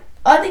I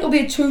think it'll be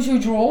a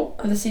 2-2 draw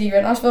of the City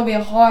Ground. I suppose it'll be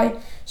a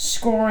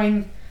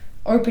high-scoring,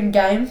 open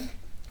game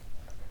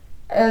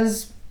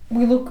as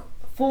we look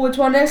forward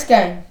to our next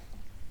game.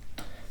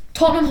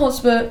 Tottenham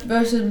Hotspur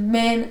versus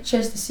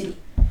Manchester City.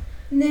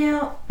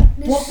 Now,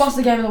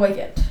 Blockbuster game of the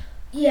weekend.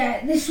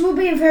 Yeah, this will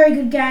be a very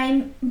good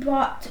game,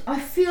 but I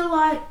feel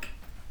like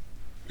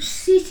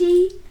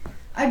City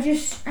have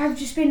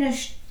just been a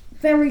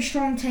very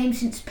strong team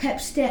since Pep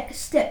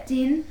stepped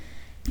in,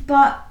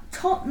 but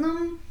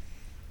Tottenham,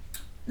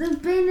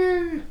 they've been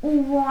in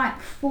alright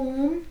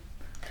form,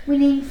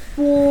 winning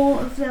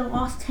 4 of their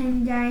last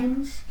 10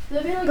 games.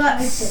 They've been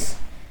okay.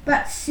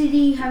 But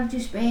City have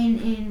just been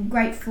in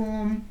great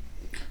form,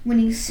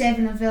 winning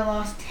 7 of their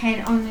last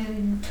 10,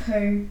 only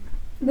 2.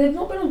 They've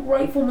not been on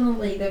great form in the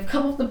league. They've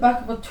come off the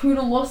back of a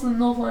 2-0 loss in the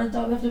North London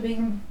Derby after being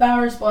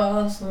embarrassed by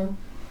Arsenal.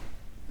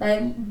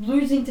 They're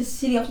losing to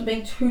City after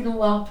being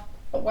 2-0 up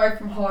away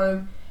from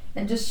home.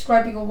 and just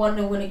scraping a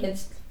 1-0 win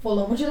against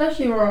Fulham, which is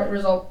actually a right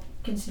result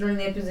considering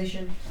their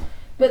position.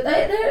 But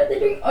they're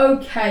doing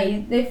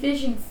okay. They're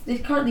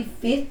currently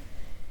 5th.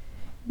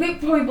 A bit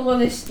probably below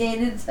their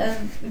standards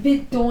and a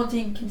bit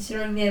daunting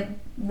considering their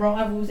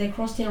rivals, their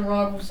crosstown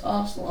rivals,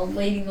 Arsenal, are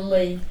leading the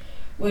league,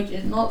 which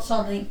is not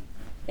something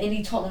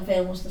any Tottenham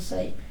fan wants to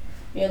see.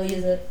 Really,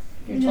 is it?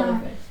 If you're a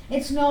Tottenham fan.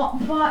 It's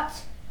not,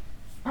 but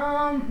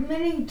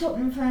many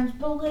Tottenham fans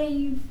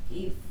believe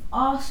if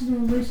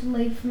Arsenal lose the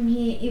league from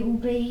here, it will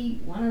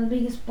be one of the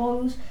biggest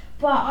blows.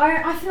 But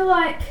I feel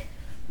like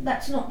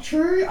that's not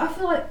true. I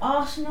feel like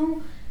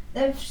Arsenal,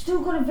 they've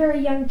still got a very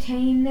young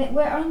team.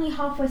 We're only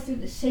halfway through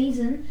the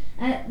season,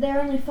 and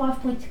they're only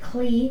 5 points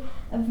clear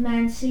of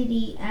Man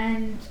City,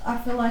 and I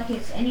feel like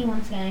it's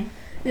anyone's game.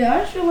 Yeah, I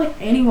just feel like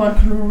anyone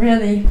can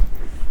really,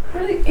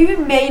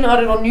 even Man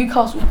United or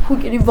Newcastle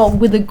could get involved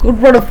with a good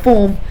run of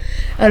form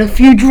and a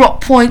few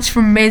drop points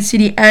from Man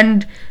City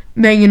and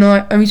Man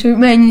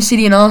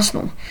City and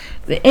Arsenal.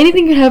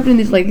 Anything can happen in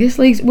this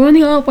league. We're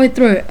only halfway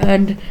through,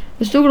 and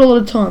we've still got a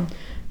lot of time.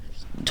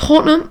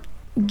 Tottenham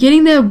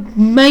getting their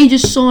major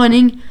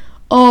signing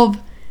of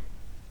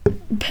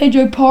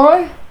Pedro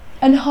Porro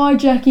and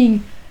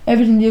hijacking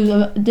Everton deals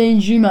of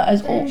Dean Zuma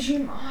as all.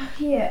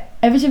 Yeah.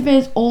 Everton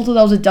fans all thought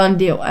that was a done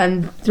deal,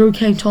 and through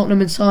came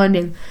Tottenham and signed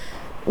him,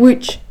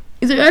 which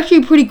is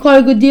actually quite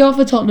a good deal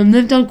for Tottenham.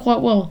 They've done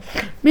quite well.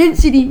 Man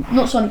City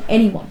not signing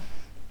anyone.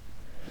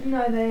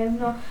 No, they have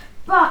not.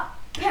 But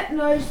Pep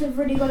knows they've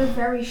already got a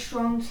very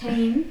strong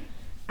team,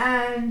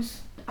 and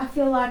I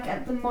feel like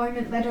at the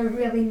moment they don't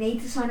really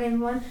need to sign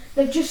anyone.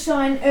 They've just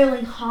signed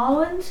Erling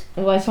Haaland.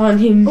 Well, they signed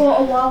him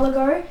a while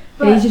ago.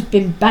 But and he's just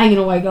been banging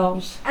away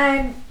goals.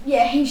 And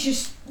yeah, he's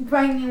just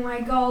banging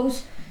away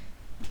goals.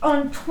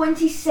 On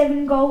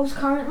 27 goals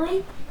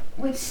currently,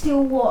 with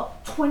still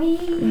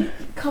 18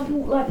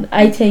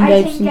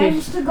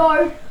 games to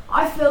go.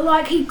 I feel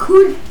like he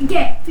could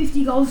get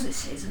 50 goals this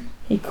season.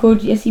 He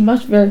could, yes, he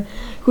must very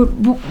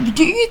good.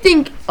 Do you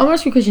think? I'm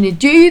asking you a question here.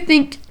 Do you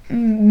think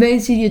Man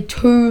City are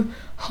too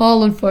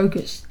Haaland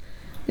focused?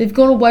 They've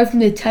gone away from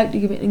their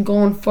tactic a bit and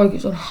gone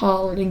focused on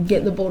Haaland and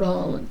get the ball to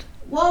Haaland.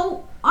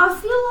 Well, I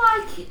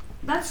feel like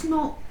that's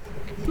not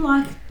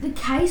the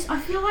case. I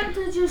feel like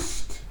they're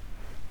just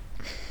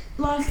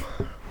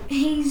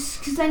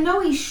because they know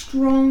he's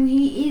strong.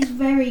 He is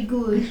very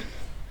good.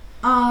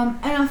 And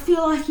I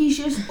feel like he's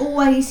just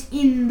always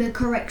in the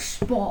correct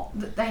spot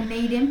that they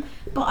need him.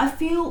 But I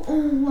feel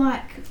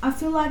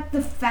like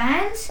the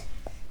fans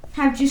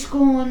have just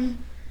gone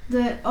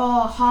that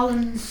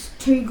Haaland's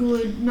too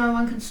good, no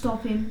one can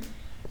stop him.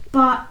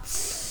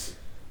 But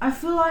I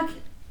feel like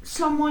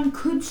someone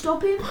could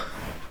stop him.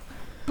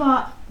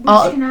 But we're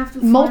just gonna have to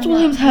find multiple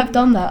out. teams have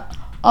done that.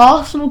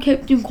 Arsenal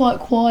kept him quite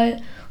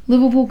quiet.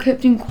 Liverpool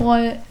kept him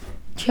quiet.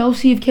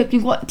 Chelsea have kept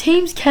him quiet.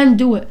 Teams can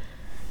do it.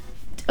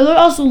 Although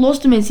Arsenal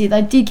lost to Man City,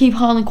 they did keep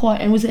Haaland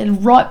quiet and was at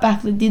right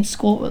back that did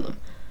score with them.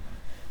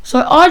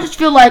 So I just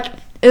feel like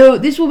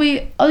this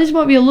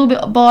might be a little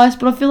bit biased,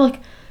 but I feel like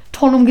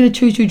Tottenham get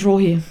a 2-2 draw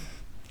here.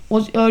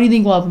 What do you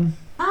think will happen?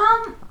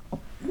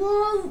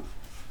 Well,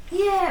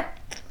 yeah,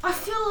 I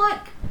feel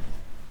like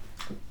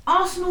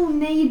Arsenal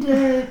need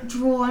a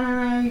draw. I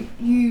don't know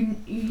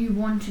you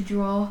want to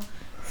draw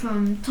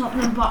from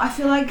Tottenham, but I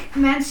feel like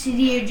Man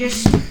City are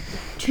just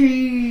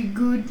too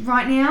good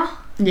right now.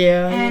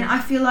 Yeah. And I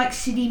feel like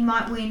City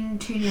might win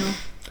 2-0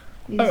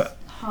 with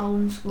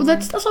Haaland scoring. Well,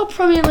 that's our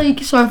Premier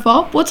League so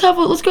far. Let's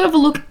go have a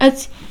look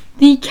at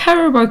the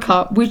Carabao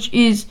Cup, which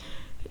is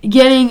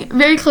getting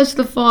very close to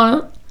the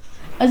final,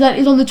 as that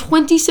is on the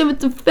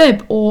 27th of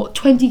Feb, or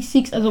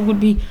 26th as it would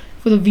be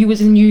for the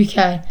viewers in the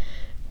UK.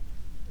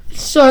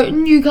 So,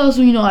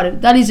 Newcastle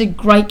United, that is a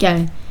great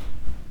game.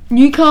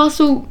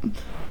 Newcastle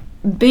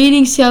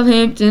beating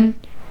Southampton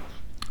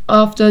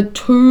after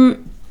 3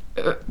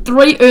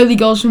 early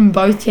goals from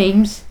both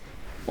teams,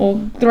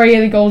 or 3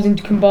 early goals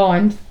into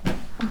combined.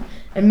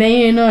 And Man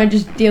United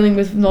just dealing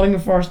with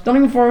Nottingham Forest.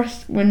 Nottingham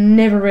Forest were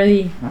never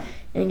really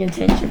in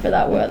contention for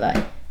that, were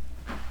they?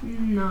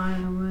 No,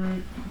 they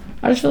weren't.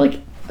 I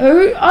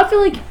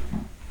feel like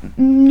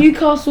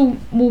Newcastle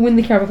will win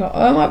the Carabao Cup.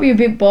 I might be a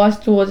bit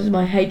biased towards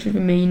my hatred for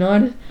Man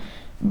United,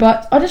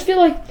 but I feel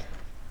like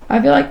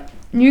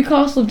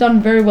Newcastle have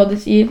done very well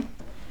this year,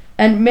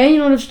 and Man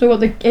United have still got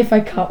the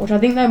FA Cup, which I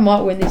think they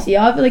might win this year.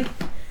 I feel like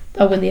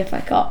they'll win the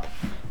FA Cup,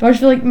 but I just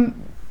feel like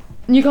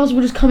Newcastle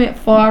will just come out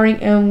firing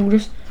and will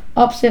just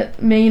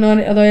upset Man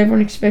United, although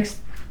everyone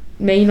expects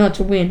Man United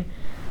to win.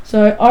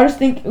 So I just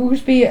think it'll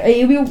be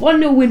a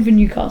 1-0 win for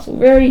Newcastle.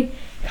 Very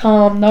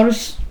calm. They'll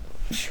just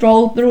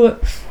stroll through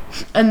it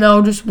and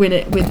they'll just win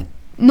it with.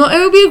 No,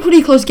 it'll be a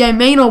pretty close game.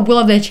 Man United will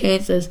have their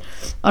chances.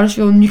 I just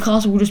feel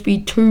Newcastle will just be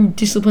too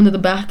disciplined at the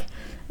back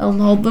and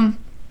hold them.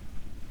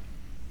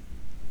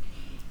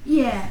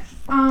 Yeah.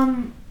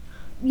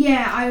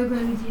 Yeah, I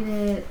agree with you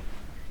there.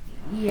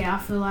 Yeah, I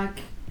feel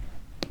like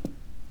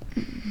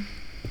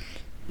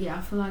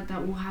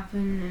that will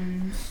happen,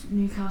 and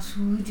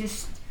Newcastle will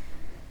just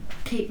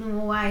keep them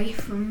away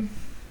from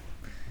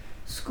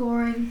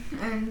scoring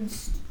and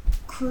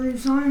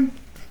cruise home.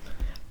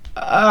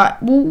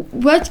 Alright, well,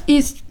 that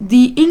is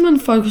the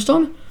England focused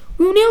on.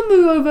 We'll now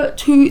move over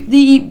to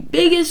the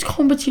biggest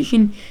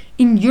competition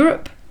in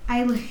Europe.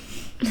 A-League.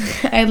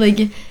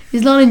 A-League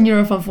is not in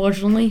Europe,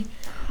 unfortunately.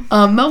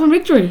 Melbourne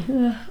Victory.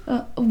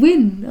 A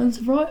win. A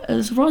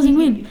surprising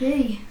win.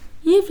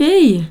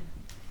 Yippee.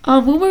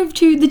 We'll move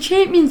to the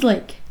Champions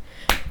League,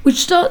 which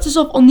starts us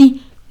off on the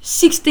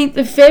 16th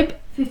of Feb.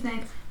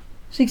 15th.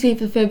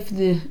 16th of Feb for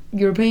the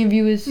European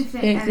viewers.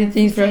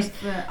 15th for us.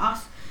 For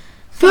us.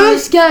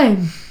 First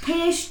game.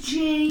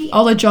 PSG.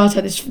 I'll let Jar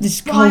take this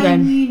whole Bayern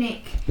game.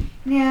 Munich.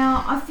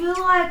 Now, I feel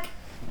like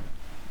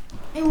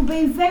it will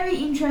be very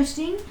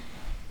interesting.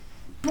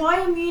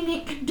 Bayern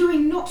Munich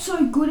doing not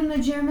so good in the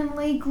German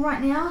league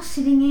right now,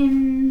 sitting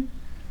in...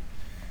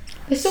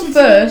 They're still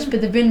first,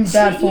 but they've been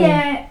bad form.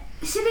 Yeah,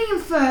 sitting in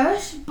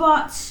first,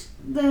 but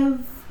they've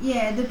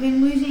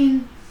been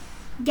losing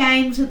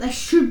games that they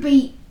should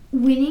be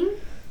winning.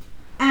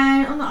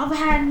 And on the other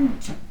hand,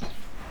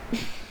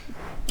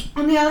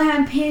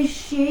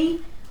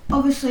 PSG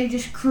obviously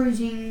just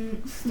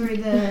cruising through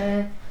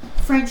the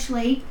French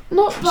league.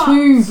 Not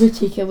too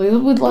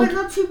particularly. But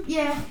not too,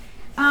 yeah.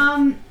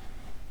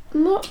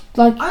 Not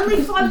like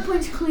Only 5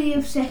 points clear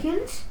of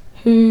second.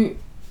 Who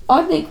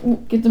I think will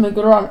give them a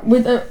good run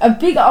with a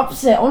big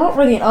upset, or not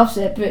really an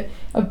upset, but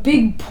a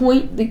big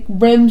point that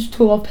Reims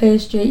took off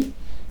PSG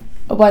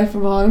away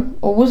from home,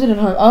 or was it at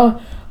home?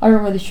 Oh, I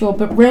don't really sure.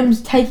 But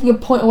Reims taking a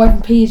point away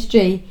from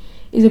PSG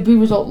is a big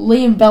result.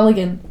 Florian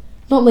Balogun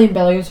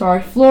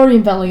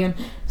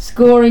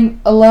scoring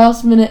a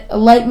late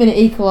minute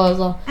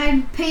equaliser.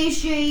 And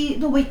PSG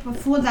the week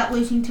before that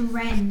losing to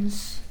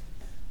Rennes,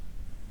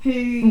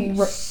 who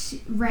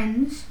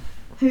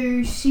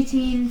sit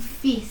in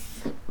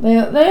fifth. They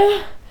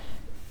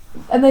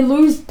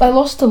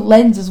lost to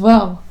Lens as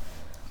well.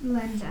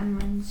 Lens and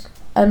Rennes.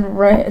 And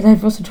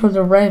they've also joined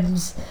the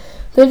Reims.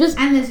 And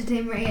there's a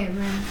team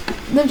Rennes.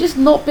 They've just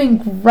not been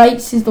great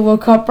since the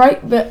World Cup break,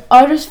 but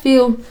I just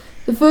feel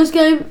the first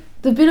game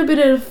they've been a bit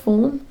out of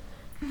form.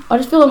 I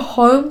just feel at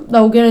home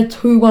they'll get a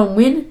 2-1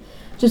 win.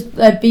 Just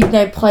their big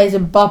name players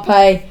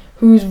Mbappe,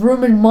 who's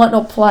rumoured might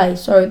not play,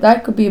 so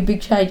that could be a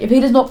big change. If he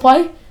does not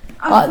play,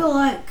 I feel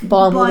like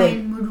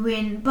Bayern would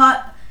win.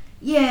 But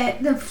yeah,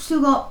 they've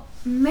still got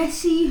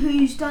Messi,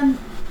 who's done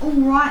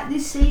alright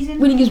this season.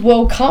 Winning his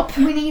World Cup.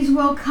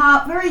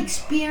 Very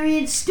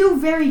experienced, still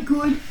very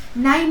good.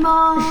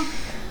 Neymar,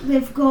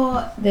 They're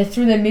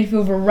through their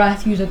midfield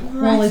Verratti, who's a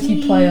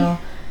quality player.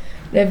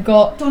 They've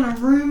got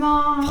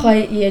Donnarumma.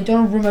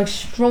 Donnarumma,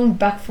 strong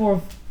back four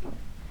of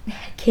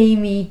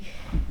Hakimi,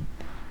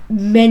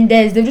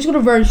 Mendes. They've just got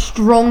a very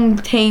strong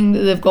team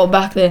that they've got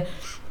back there.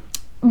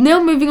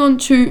 Now moving on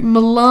to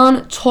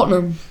Milan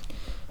Tottenham,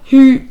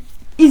 who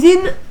is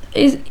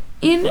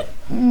in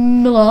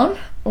Milan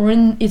or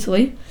in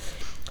Italy.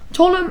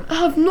 Tottenham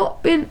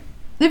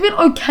they've been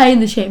okay in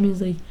the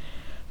Champions League,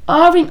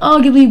 having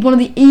arguably one of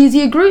the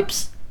easier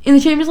groups in the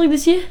Champions League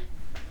this year,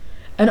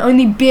 and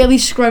only barely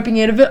scraping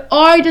out of it.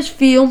 I just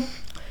feel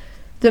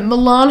that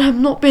Milan have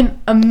not been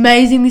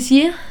amazing this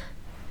year.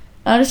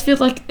 I just feel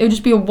like it'll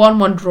just be a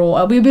 1-1 draw.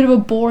 It'll be a bit of a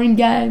boring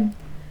game.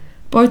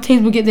 Both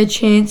teams will get their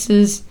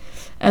chances,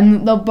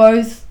 and they'll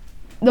both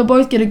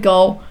get a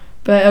goal,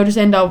 but it'll just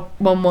end up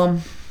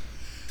 1-1.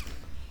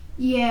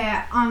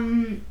 Yeah,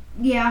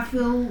 I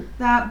feel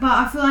that, but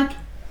I feel like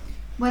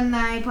when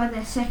they play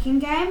their second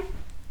game,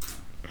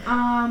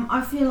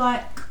 I feel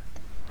like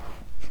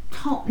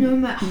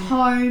Tottenham at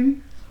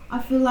home, I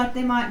feel like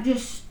they might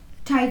just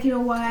take it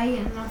away,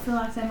 and I feel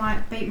like they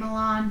might beat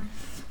Milan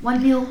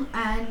 1-0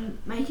 and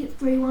make it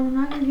 3-1 on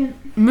aggregate.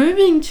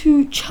 Moving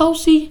to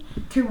Chelsea.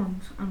 2-1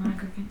 on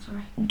aggregate,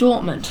 sorry.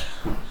 Dortmund.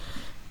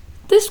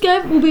 This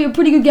game will be a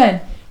pretty good game.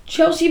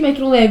 Chelsea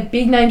making all their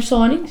big name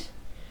signings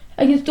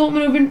against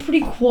Dortmund have been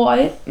pretty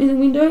quiet in the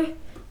window,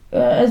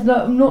 as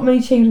not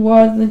many teams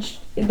were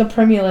in the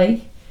Premier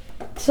League.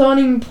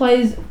 Signing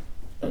players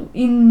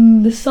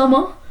in the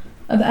summer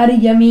of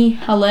Adeyemi,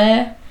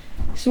 Haller,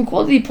 some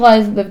quality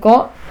players that they've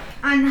got.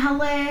 And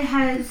Haller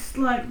has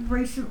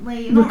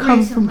recently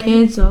recovered from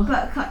cancer.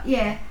 But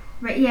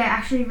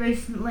actually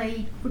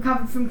recently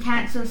recovered from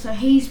cancer, so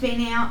he's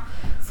been out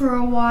for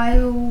a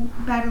while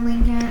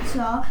battling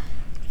cancer.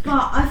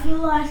 But I feel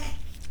like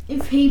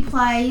if he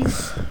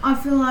plays, I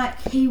feel like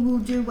he will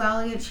do well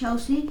against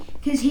Chelsea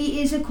because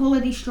he is a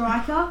quality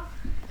striker.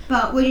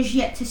 But we're just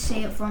yet to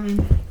see it from him.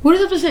 What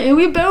is up to say? It'll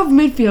be a battle of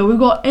midfield. We've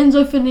got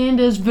Enzo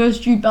Fernandez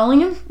versus Jude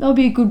Bellingham. That'll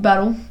be a good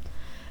battle.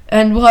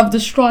 And we'll have the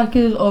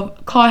strikers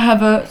of Kai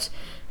Havertz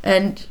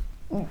and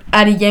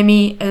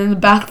Adeyemi, and then the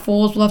back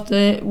fours we'll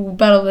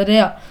battle it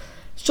out.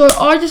 So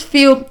I just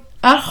feel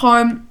at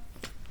home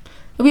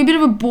it'll be a bit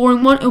of a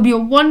boring one. It'll be a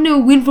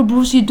 1-0 win for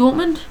Borussia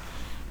Dortmund,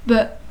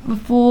 but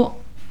before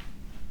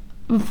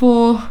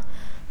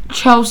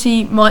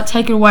Chelsea might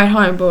take it away at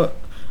home, but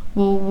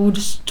we'll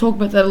just talk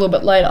about that a little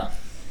bit later.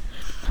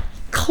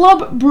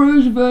 Club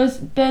Brugge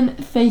versus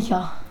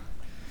Benfica.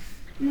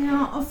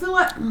 Now, I feel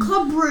like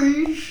Club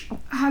Brugge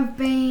have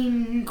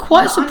been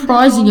quite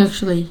surprising,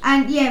 actually.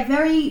 And yeah,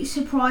 very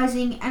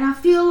surprising. And I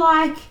feel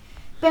like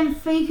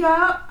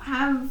Benfica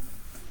have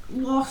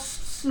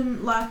lost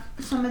some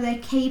of their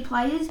key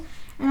players,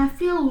 and I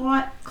feel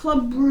like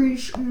Club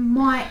Brugge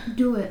might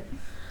do it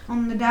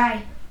on the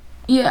day.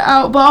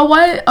 Yeah, but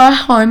away at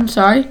home,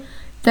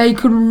 they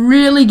could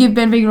really give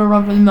Benfica a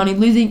run for the money,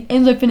 losing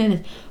Enzo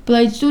Fernandez. But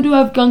they still do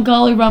have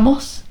Gonzalo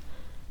Ramos.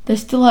 They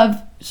still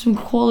have some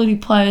quality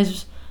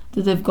players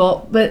that they've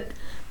got, but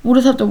we'll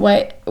just have to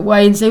wait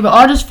and see. But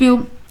I just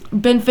feel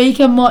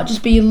Benfica might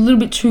just be a little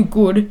bit too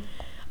good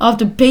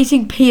after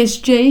beating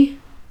PSG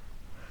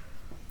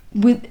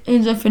with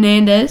Enzo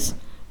Fernandez,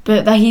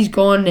 but that he's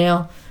gone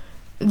now.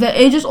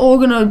 It's just all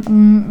going to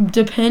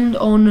depend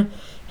on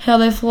how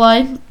they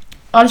play.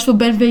 I just feel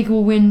Benfica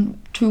will win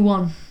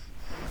 2-1.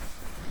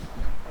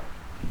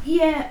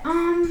 Yeah,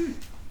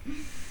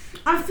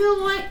 I feel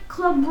like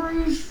Club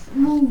Brugge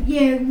will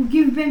give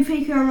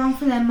Benfica a run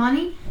for their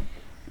money,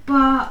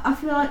 but I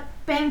feel like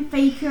Club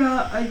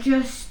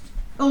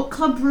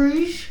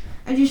Brugge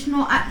are just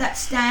not at that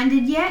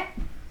standard yet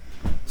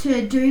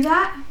to do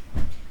that.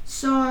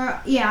 So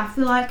yeah, I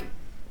feel like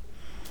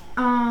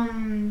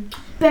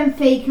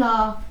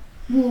Benfica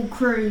will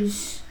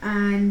cruise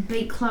and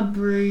beat Club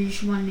Brugge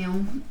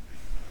 1-0.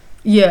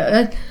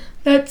 Yeah,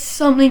 that's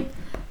something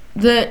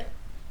that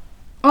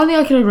I think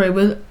I can agree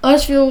with. I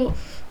just feel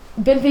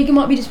Benfica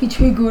might be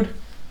too good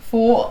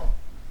for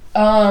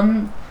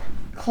Club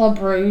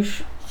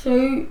Brugge.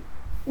 So,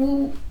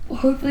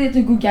 hopefully it's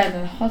a good game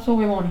though. That's all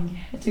we're wanting.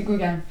 It's a good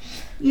game.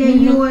 Yeah,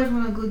 you always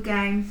want a good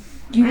game.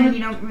 You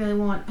don't really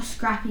want a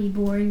scrappy,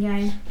 boring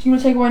game. Do you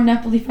want to take away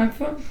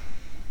Napoli-Frankfurt?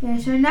 Yeah,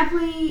 so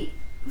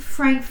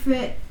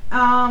Napoli-Frankfurt.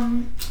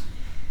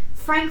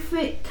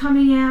 Frankfurt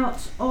coming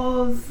out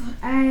of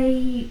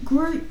a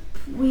group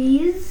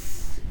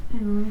with...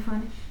 Hang on, let me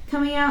find it.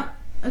 Coming out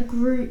a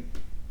group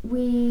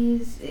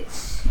with...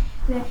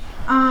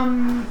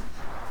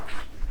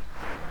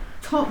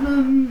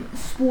 Tottenham,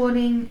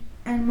 Sporting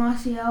and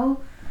Marseille.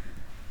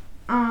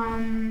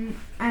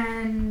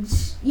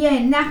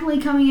 Napoli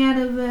coming out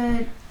of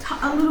a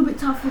little bit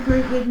tougher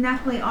group with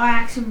Napoli,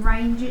 Ajax and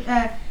Rangers,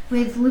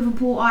 with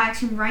Liverpool,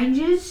 Ajax and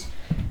Rangers.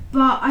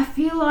 But I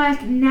feel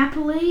like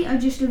Napoli are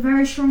just a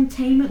very strong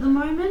team at the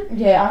moment.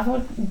 Yeah, I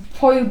thought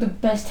probably the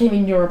best team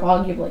in Europe,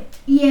 arguably.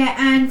 Yeah,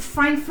 and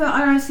Frankfurt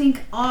I don't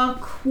think are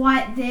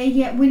quite there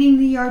yet, winning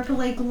the Europa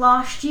League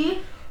last year.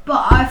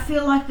 But I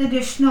feel like they're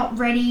just not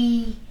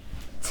ready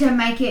to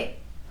make it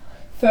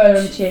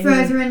further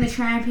in the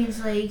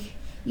Champions League.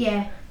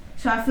 Yeah,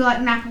 so I feel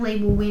like Napoli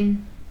will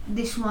win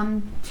this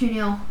one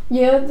 2-0.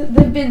 Yeah,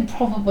 they've been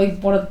probably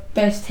one of the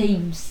best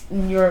teams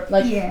in Europe.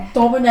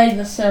 Dominating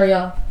the Serie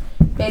A,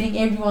 beating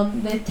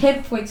everyone. They're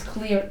 10 points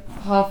clear at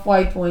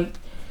halfway point.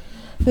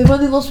 They've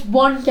only lost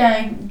one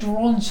game,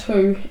 drawn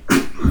 2,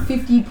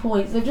 50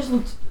 points. They've just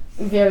looked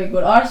very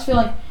good. I just feel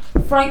like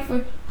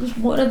Frankfurt just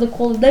wanted the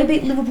quality. They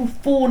beat Liverpool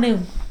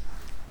 4-0.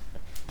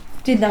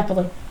 Did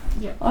Napoli.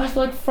 Yeah. I just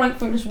feel like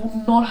Frankfurt just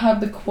will not have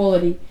the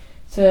quality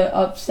to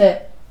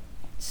upset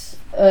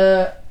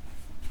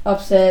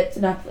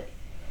Napoli.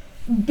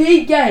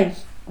 Big game.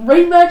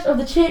 Rematch of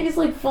the Champions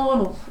League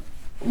final.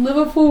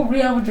 Liverpool,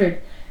 Real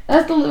Madrid.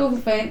 As the Liverpool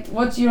fan,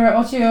 what's your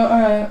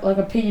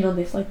opinion on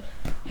this? What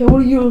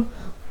are you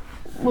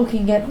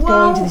looking at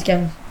going to this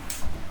game?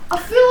 I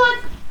feel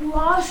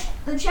like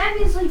the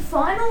Champions League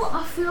final,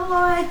 I feel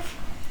like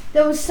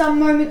there was some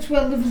moments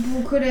where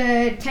Liverpool could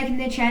have taken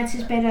their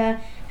chances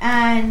better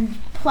and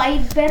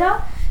played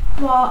better,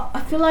 but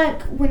I feel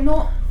like we're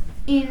not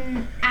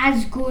in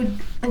as good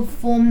of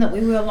form that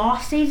we were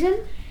last season,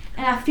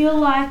 and I feel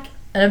like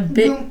and a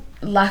bit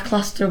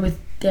lackluster with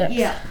depth.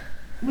 Yeah,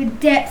 with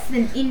depth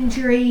and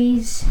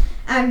injuries,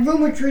 and Real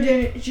Madrid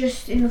are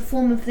just in the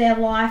form of their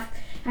life,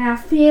 and I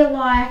feel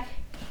like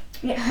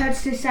it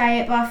hurts to say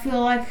it, but I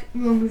feel like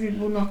Real Madrid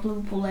will knock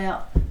Liverpool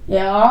out.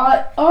 Yeah,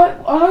 I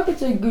hope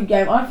it's a good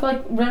game. I feel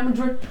like Real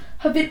Madrid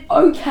have been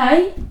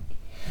okay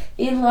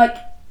in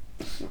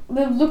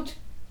they've looked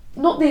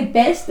not their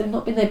best. They've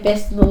not been their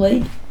best in the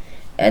league,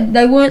 and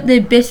they weren't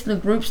their best in the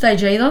group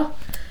stage either.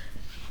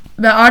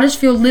 But I just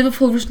feel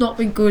Liverpool have just not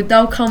been good.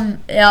 They'll come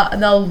out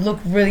and they'll look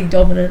really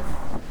dominant.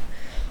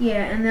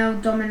 Yeah, and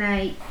they'll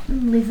dominate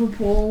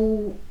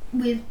Liverpool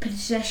with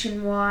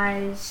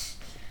possession-wise.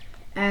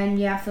 And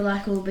yeah, I feel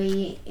like it will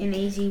be an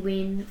easy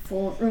win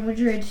for Real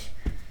Madrid.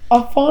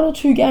 Our final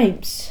two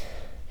games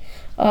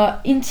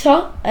are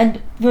Inter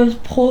and versus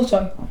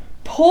Porto.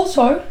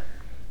 Porto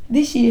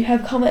this year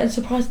have come out and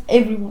surprised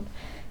everyone.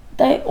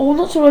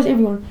 Not surprised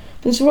everyone,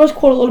 but they surprised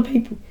quite a lot of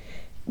people.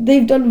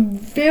 They've done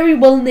very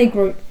well in their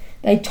group.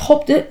 They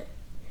topped it.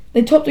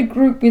 They topped the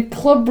group with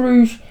Club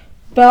Brugge,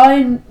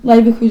 Bayern,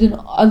 Leverkusen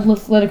and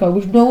Atletico,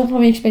 which no one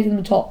probably expected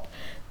them to top.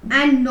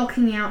 And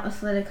knocking out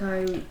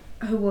Atletico,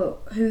 who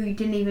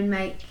didn't even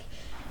make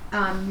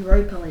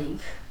Europa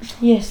League.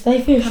 Yes,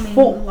 they finished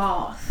fourth.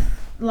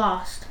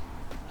 Last.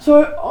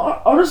 So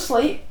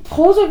honestly,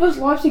 Porto vs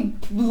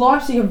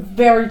Leipzig are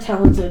very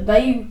talented.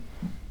 They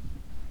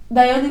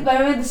made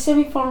the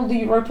semi-final of the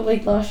Europa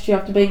League last year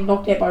after being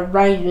knocked out by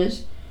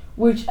Rangers,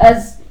 which,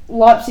 as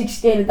Leipzig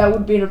standard, that would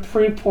have been a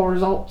pretty poor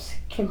result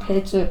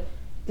compared to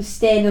the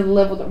standard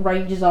level that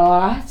Rangers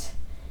are at.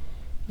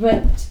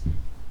 But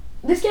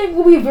this game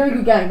will be a very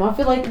good game. I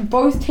feel like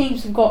both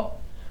teams have got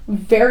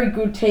very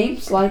good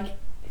teams, like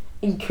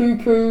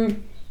Nkuku,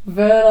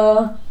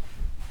 Werner,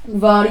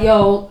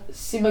 Vardiol,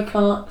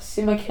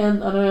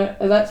 Simakan, I don't know,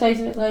 is that saying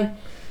his name?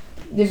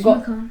 You've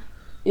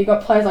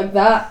got players like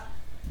that.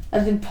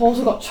 And then Paul's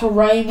got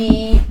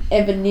Taremi,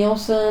 Evan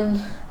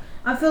Nielsen.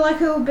 I feel like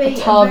it will be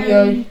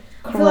Otavio,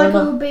 I feel like it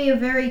will be a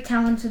very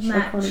talented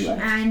match,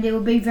 and it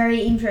will be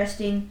very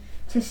interesting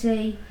to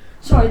see.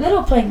 Sorry, they're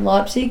not playing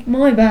Leipzig.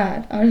 My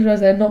bad. I just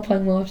realised they're not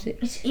playing Leipzig.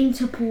 It's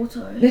Inter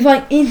Porto. They're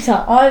playing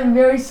Inter. I'm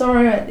very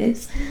sorry about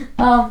this.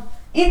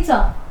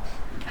 Inter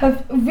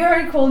have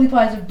very quality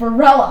players of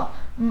Barella,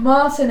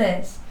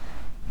 Martinez.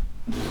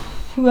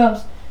 Who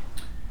else?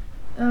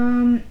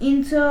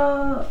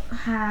 Inter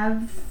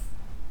have.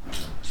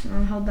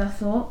 I'll hold that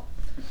thought.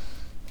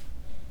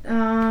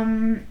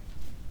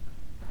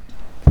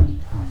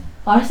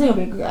 I just think it'll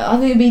be a good game. I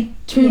think it'll be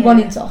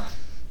 2-1 Inter.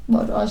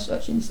 Well, I was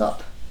searching this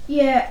up.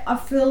 Yeah, I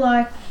feel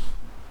like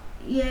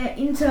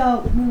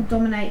Inter will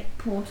dominate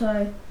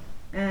Porto,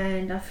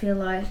 and I feel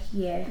like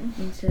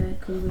Inter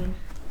could win.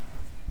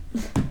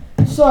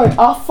 So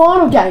our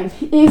final game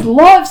is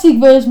Leipzig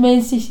versus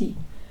Man City,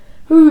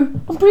 who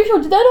I'm pretty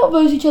sure did they not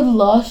verse each other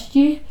last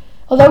year?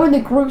 Oh, they were in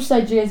the group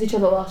stage against each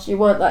other last year,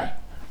 weren't they?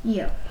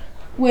 Yeah.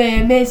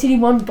 Where Man City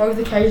won both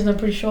occasions, I'm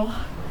pretty sure.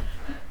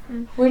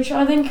 Which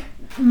I think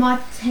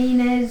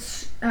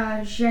Martinez,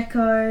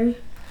 Dzeko,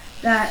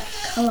 that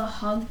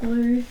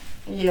Kalahaglu.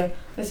 Yeah,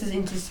 this is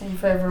interesting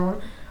for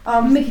everyone.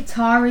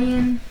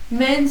 Mkhitaryan,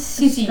 Man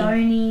City.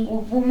 Stoney.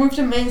 We'll move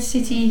to Man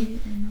City,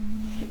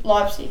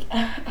 Leipzig.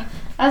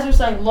 As we were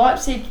saying,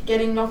 Leipzig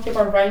getting knocked out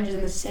by Rangers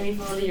in the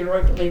semi-final of the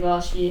Europa League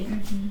last year,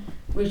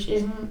 which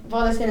isn't,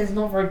 by the standards,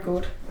 not very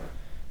good.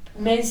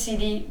 Man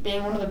City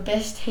being one of the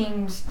best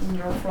teams in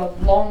Europe for a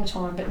long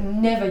time, but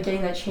never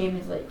getting that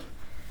Champions League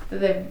that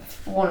they've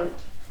wanted.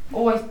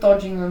 Always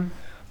dodging them.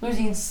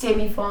 Losing in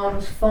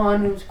semi-finals,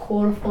 finals,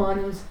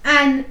 quarter-finals.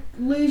 And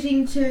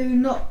losing to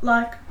not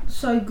like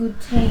so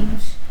good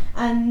teams.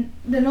 And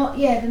they're not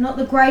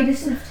the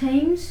greatest of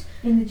teams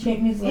In the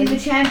Champions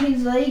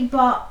League.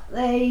 But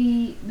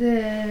they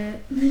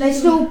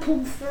still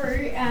pull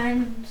through,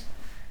 and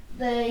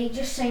they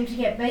just seem to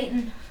get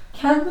beaten.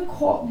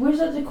 Where's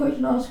that the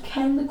question asked?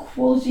 Can the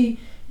quality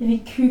of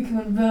Nkuku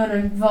and Werner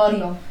and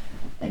Vardiol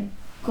and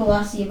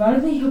Galassi, but I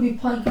don't think he'll be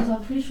playing because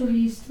I'm pretty sure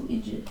he's still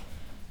injured,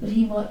 but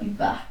he might be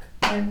back.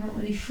 I'm not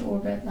really sure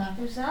about that.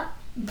 Who's that?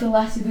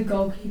 Galassi, the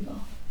goalkeeper.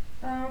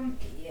 I don't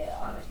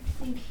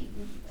think he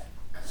will be back.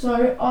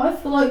 So I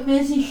feel like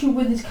Man City should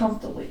win this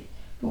comfortably,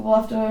 but we'll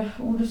have to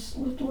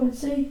wait and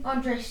see.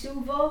 Andre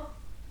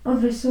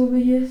Silva,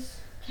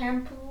 Yes.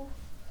 Campbell,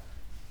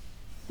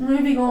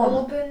 Moving on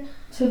Orban.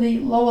 to the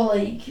lower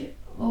league,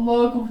 the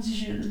lower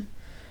competition,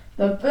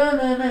 the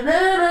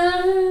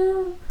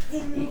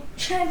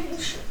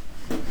Championship.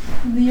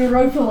 the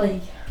Europa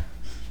League.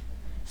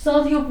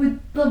 Starting off with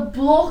the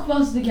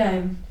blockbuster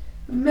game,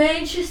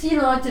 Manchester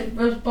United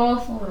versus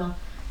Barcelona.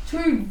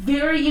 Two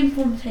very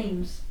informed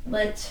teams.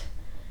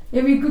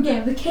 It'll be a good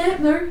game. The Camp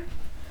Nou,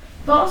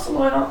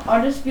 Barcelona,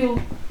 I just feel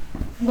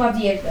will have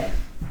the edge there.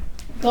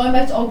 Going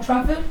back to Old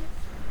Trafford,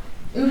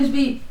 it will just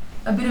be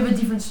a bit of a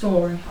different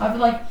story. I feel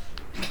like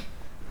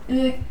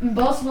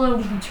Barcelona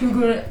would be too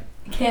good at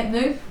Camp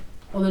Nou,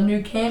 or the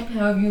new camp,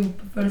 however you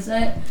prefer to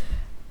say it.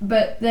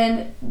 But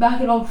then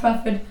back at Old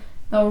Trafford,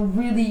 they'll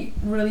really,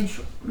 Man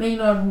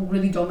United will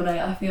really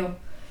dominate, I feel.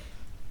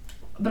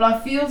 But I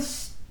feel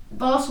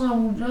Barcelona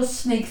will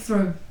just sneak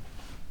through.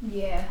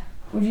 Yeah.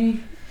 Would you?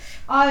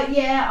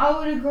 I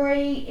would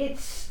agree.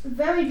 It's a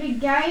very big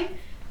game,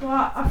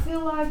 but I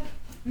feel like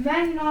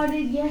Man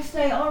United, yes,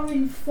 they are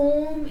in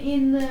form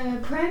in the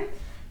Prem,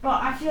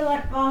 but I feel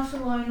like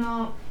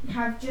Barcelona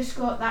have just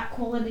got that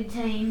quality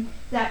team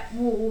that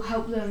will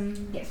help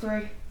them get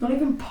through. Not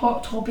even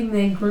topping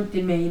their group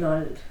did Man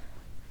United.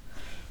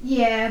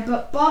 Yeah,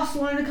 but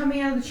Barcelona coming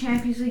out of the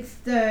Champions League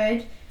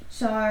third,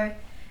 so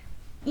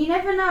you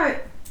never know.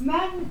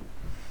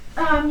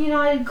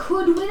 United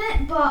could win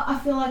it, but I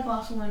feel like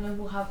Barcelona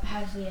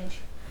has the edge.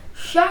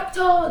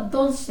 Shakhtar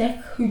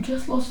Donetsk, who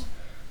just lost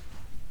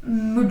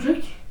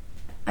Mudryk,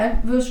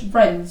 and versus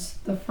Rennes,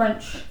 the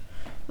French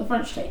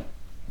team.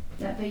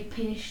 That beat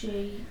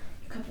PSG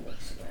a couple of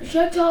weeks ago.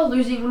 Shakhtar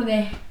losing one of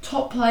their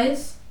top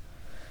players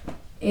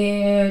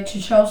to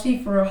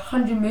Chelsea for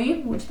 100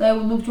 million, which they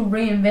will look to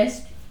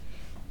reinvest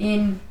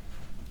in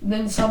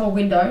the summer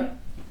window.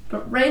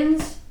 But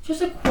Rennes,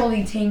 just a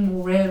quality team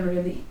all round,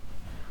 really.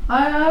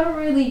 I haven't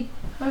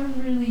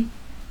really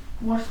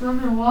watched them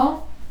in a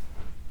while,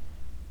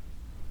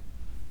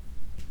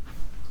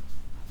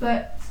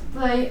 but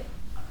they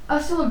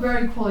are still a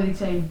very quality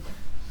team.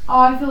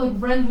 I feel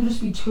like Rennes will just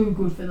be too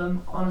good for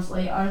them,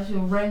 honestly. I just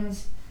feel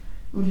Rennes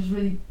will just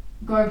really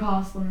go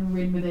past them and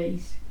win with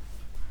ease.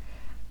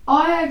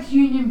 Ajax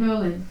Union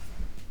Berlin.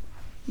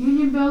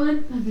 Union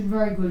Berlin have been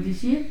very good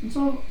this year, and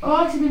so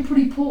Ajax have been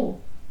pretty poor.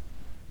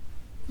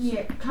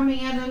 Yeah,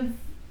 coming out of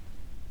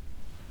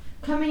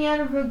coming out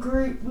of a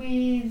group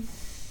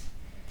with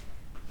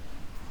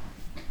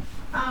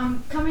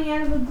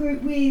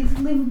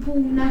Liverpool,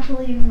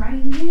 Napoli and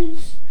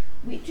Rangers,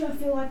 which I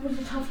feel like was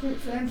a tough group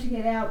for them to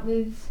get out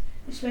with,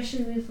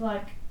 especially with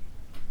like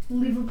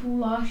Liverpool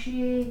last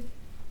year.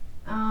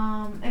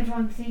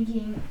 Everyone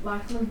thinking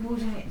like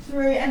Liverpool's going to get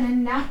through, and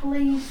then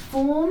Napoli's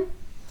form.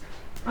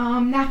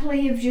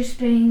 Napoli have just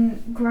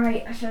been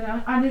great.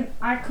 So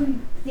I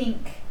couldn't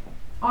think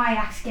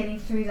Ajax getting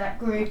through that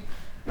group,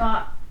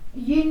 but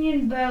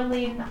Union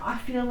Berlin, I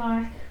feel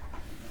like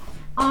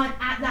aren't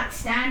at that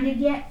standard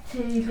yet to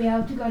be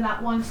able to go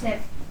that one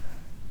step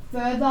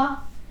further,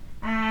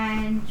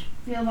 and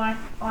feel like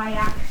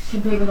Ajax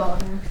compete with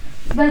Arsenal.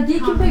 They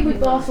did compete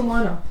with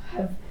Barcelona,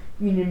 have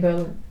Union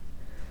Berlin.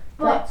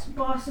 But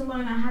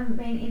Barcelona haven't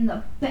been in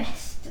the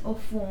best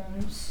of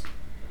forms.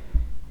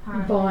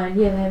 Bayern,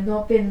 yeah, they have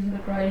not been the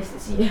greatest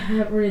this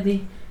year,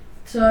 really.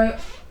 So,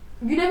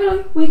 you never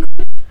know, we could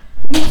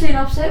see an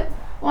upset.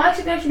 Ajax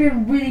have actually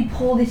been really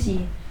poor this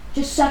year,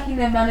 just sacking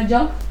their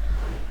manager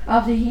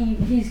after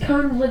he's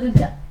currently led them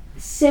to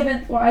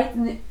 7th or 8th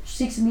and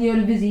 6th in the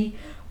Eredivisie,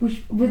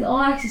 which with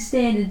Ajax's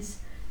standards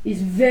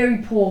is very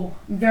poor,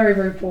 very,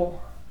 very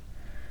poor.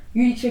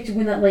 You'd expect to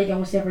win that league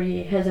almost every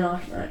year as an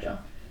Ajax manager.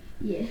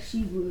 Yes,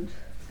 you would.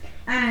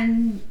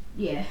 And,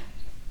 yeah.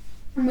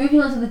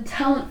 Moving on to the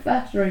talent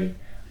factory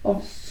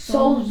of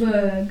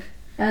Salzburg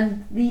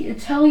and the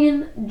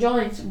Italian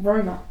giants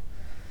Roma.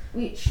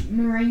 Which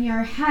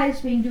Mourinho has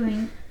been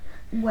doing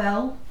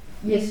well.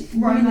 Yes,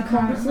 Winning the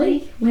Conference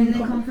League. Winning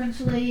the Conference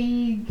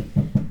League.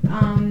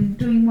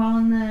 Doing well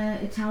in the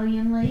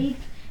Italian League.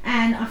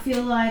 And I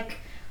feel like,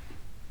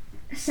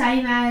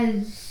 same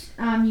as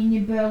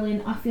Union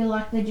Berlin, I feel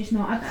like they're just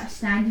not at that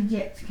standard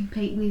yet to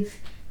compete with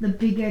the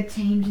bigger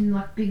teams in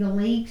like bigger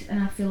leagues,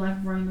 and I feel like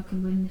Roma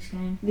could win this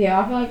game. Yeah,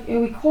 I feel like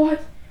it'll be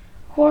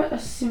quite a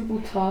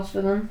simple task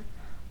for them.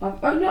 I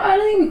don't think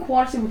it'll be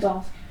quite a simple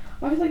task.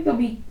 I feel like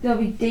they'll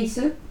be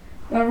decent.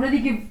 They'll really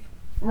give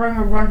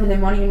Roma a run for their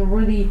money and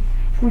really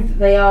prove that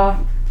they are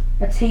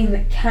a team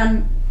that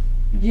can.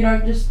 You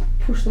don't just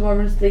push them over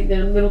and think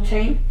they're a little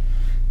team.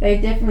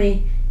 They're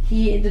definitely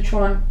here to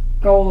try and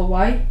go all the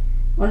way.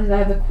 I don't think they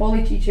have the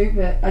quality to,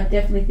 but I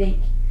definitely think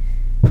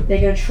they're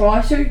going to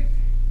try to.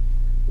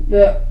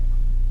 But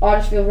I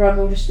just feel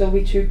Roma will just still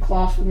be too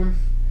class for them.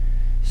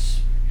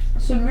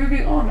 So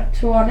moving on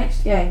to our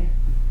next game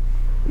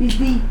is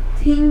the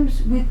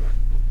teams with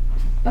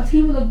a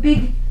team with a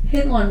big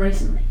headline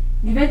recently.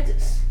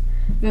 Juventus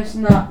versus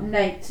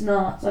Nantes.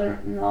 I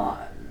don't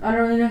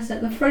really know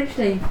that. The French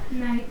team.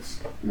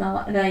 Nantes.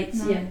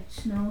 Yeah.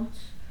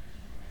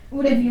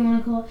 Whatever you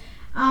want to call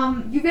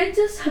it.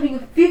 Juventus having a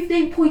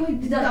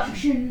 15-point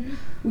deduction,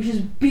 which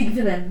is big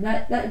for them.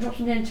 That drops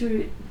them down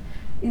to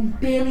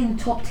barely in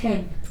the top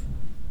 10.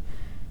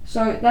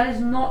 So that is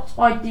not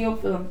ideal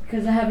for them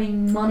because they're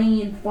having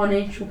money and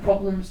financial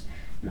problems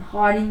and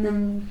hiding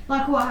them.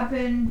 Like what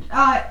happened,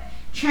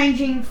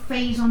 changing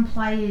fees on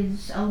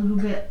players a little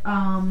bit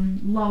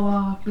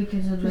lower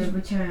because of the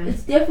return.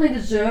 It's definitely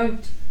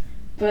deserved,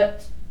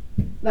 but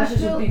that's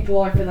just a big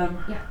blow for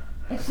them. Yeah.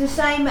 It's the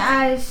same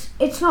as,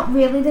 it's not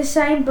really the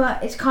same,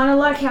 but it's kind of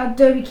like how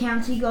Derby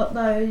County got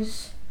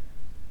those.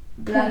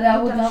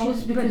 That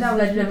was because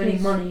they didn't have any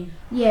money.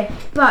 Yeah,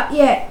 but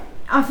yeah,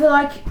 I feel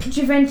like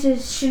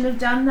Juventus shouldn't have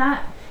done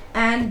that,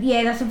 and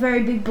yeah, that's a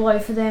very big blow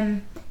for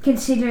them,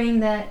 considering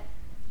that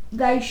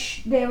they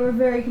were a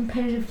very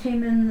competitive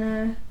team in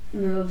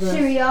the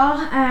Serie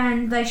A,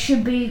 and they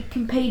should be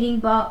competing,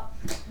 but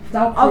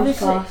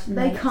obviously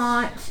they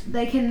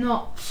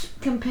cannot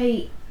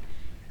compete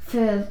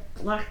for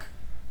like.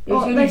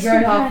 It's going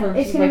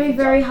to be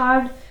very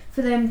hard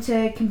for them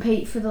to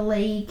compete for the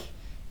league.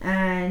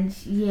 And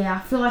yeah, I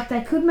feel like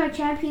they could make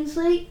Champions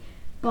League,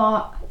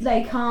 but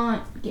they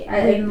can't get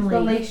in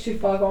the league's too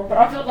far gone. But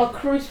I feel like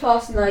cruise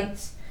past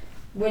Nantes,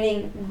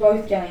 winning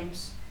both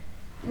games.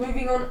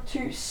 Moving on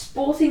to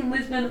Sporting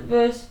Lisbon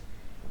versus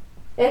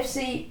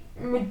FC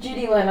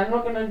Midtjylland. I'm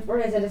not going to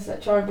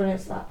try and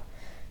pronounce that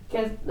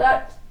because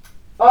I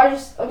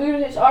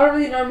don't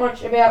really know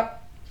much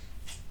about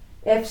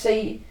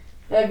FC.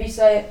 However you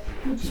say it.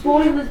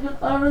 Sporting Lisbon.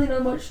 I don't really know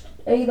much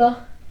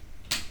either.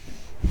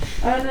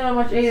 I don't know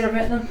much either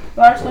about them,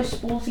 but I just know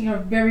Sporting are a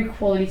very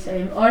quality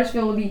team. I just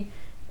feel it'll be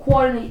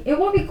it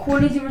won't be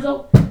quite an easy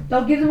result.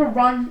 They'll give them a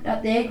run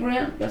at their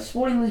ground, but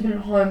Sporting Lisbon at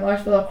home, I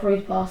just feel they'll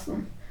cruise past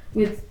them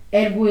with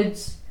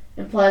Edwards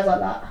and players like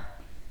that.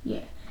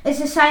 Yeah, it's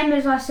the same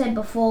as I said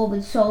before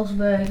with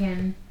Salzburg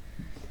and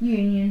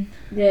Union.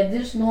 Yeah, they're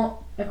just not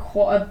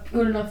a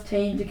good enough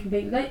team to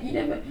compete.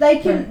 They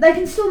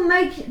can still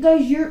make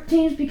those Europe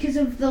teams because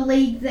of the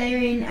league they're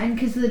in and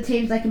because of the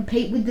teams they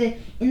compete with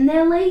in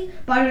their league,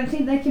 but I don't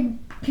think they can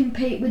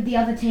compete with the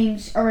other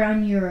teams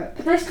around Europe.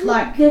 But they're still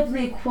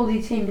definitely a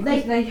quality team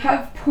because they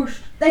have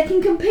pushed. They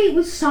can compete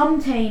with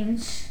some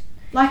teams.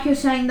 Like you're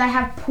saying, they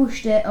have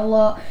pushed it a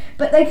lot,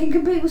 but they can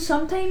compete with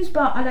some teams,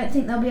 but I don't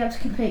think they'll be able to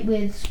compete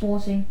with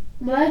Sporting.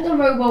 Well, they've done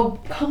very well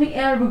coming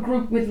out of a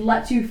group with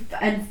Lazio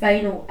and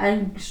Feyenoord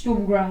and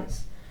Sturm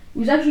Graz. It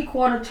was actually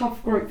quite a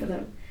tough group for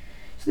them.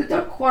 So they've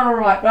done quite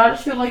alright, but I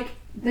just feel like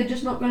they're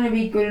just not going to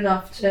be good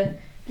enough to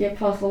get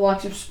past the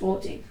likes of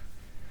Sporting.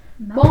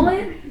 No.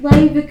 Bayern,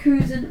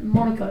 Leverkusen,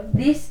 Monaco.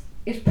 This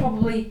is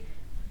probably,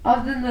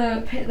 other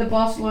than the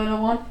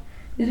Barcelona one,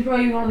 this is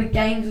probably one of the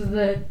games of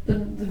the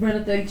round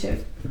of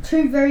 32.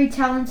 Two very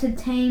talented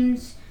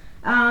teams.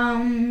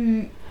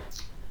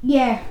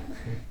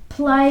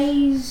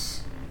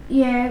 Plays.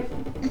 Yeah,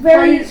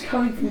 very. Players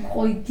coming from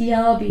quality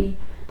Diaby,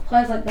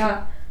 players like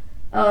that,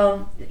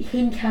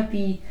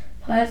 Hincapie,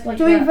 players like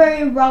Doing that.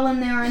 very well in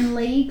their own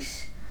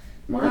leagues.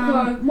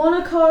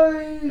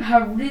 Monaco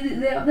have really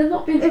they've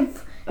not been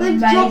they've amazing.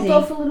 dropped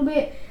off a little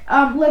bit.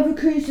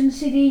 Leverkusen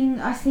sitting,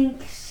 I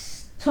think,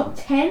 top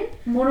 10.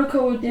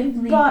 Monaco are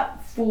definitely But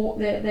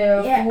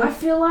they're yeah, fourth. I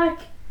feel like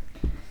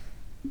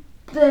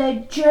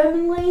the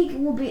German league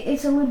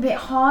it's a little bit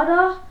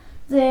harder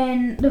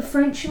than the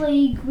French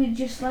league. With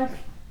just like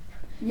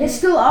there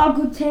still are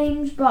good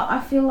teams, but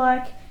I feel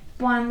like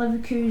Bayern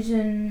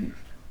Leverkusen.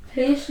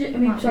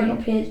 Not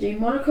PSG.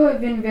 Monaco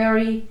have been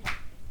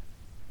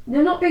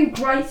they've not been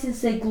great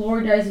since their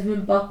glory days of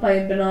Mbappe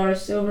and Bernardo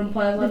Silva and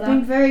players like They've that.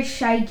 been very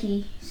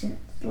shaky since.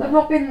 They've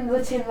not been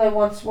the team they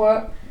once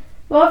were.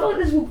 But I feel like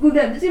this will be a good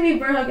game. This is going to be a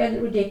very hard game to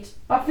predict.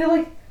 I feel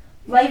like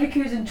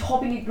Leverkusen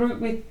topping a group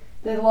with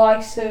the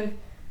likes of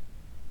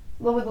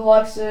they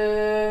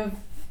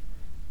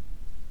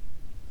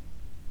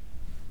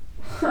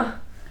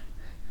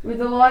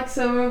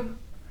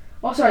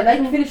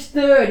can finish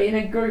third in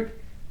a group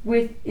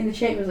in the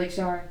Champions League,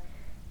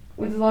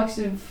 with the likes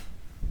of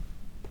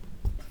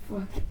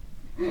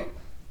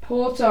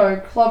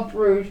Porto, Club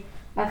Brugge,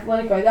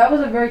 Atletico. That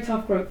was a very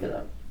tough group for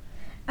them.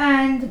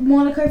 And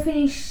Monaco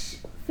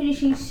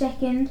finishing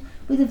second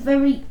with a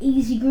very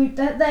easy group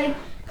that they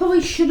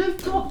probably should have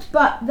topped,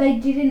 but they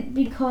didn't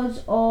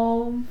because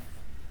of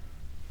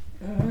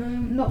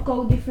not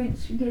goal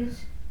difference,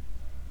 because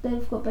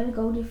they've got better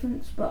goal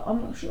difference, but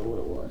I'm not sure what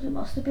it was. It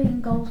must have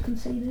been goals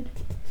conceded.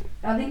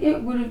 I think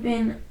it would have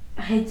been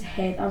head to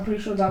head. I'm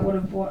pretty sure that would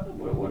have what it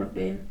would have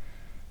been,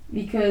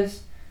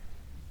 because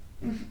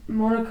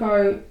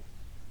Monaco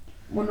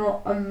were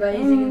not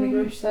amazing in the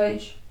group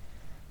stage.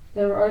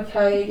 They were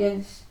okay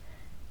against.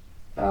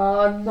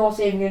 I'm not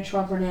even going to try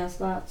and pronounce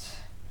that.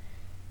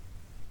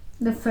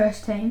 The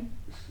first team.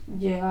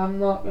 Yeah, I'm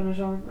not going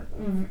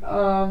to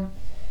try.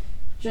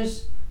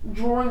 Just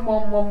drawing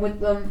 1-1 with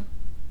them.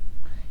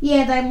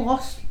 Yeah, they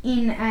lost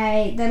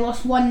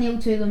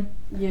 1-0 to them.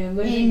 Yeah,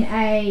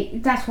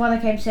 losing. That's why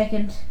they came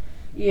second.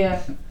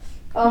 Yeah.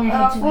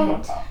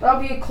 That'll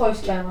be a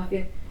close game, I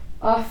feel.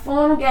 Our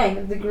final game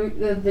of the group,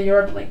 the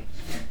Europa League.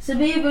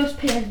 Sevilla versus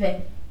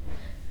PSV.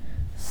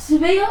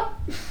 Sevilla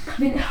have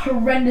been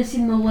horrendous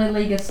in the La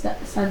Liga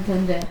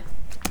Santander.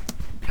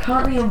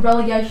 Currently a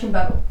relegation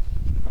battle.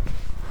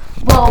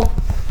 Well,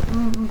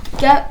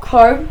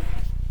 Gakpo,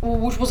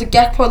 which was a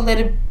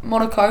Gakpo-led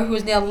Monaco, who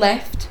has now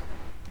left,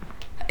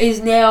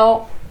 is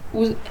now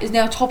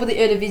top of the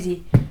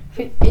Eredivisie.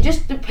 It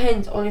just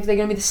depends on if they're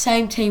going to be the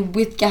same team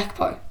with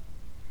Gakpo.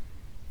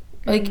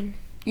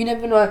 You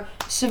never know.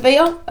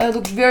 Sevilla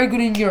look very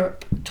good in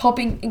Europe,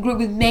 topping a group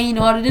with Man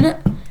United in it,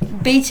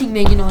 beating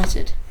Man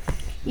United.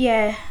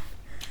 Yeah.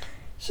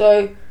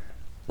 So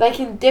they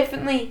can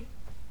definitely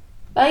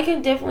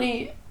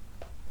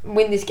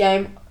win this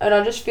game, and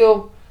I just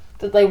feel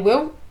that they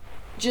will,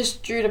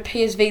 just due to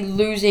PSV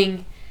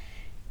losing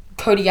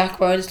Cody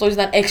Gakpo and just losing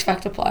that X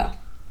Factor player.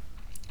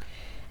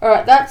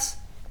 Alright, that's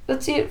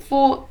it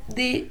for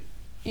the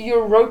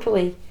Europa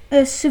League.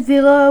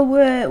 Sevilla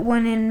were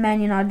in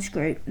Man United's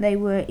group. They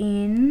were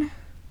in.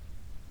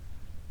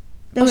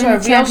 They were in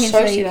the Champions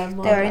League.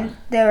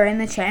 They were in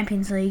the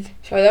Champions League.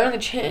 Sorry, they're in the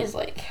Champions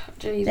League.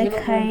 Jeez, we're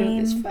not going to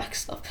do this fact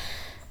stuff.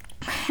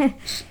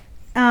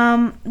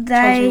 We'll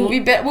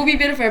be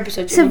better for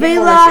episodes.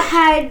 Sevilla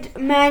had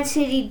Man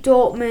City,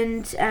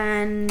 Dortmund,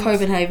 and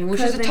Copenhagen,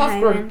 which is a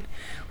tough group.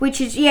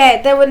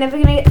 They were never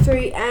going to get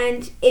through,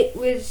 and it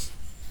was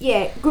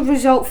good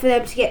result for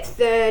them to get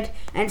third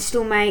and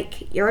still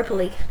make Europa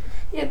League.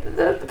 Yeah,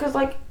 because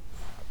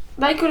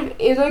they could have,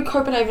 although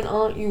Copenhagen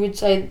aren't, you would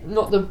say,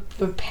 not the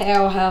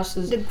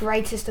powerhouses, the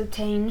greatest of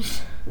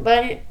teams.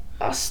 They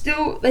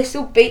still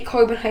beat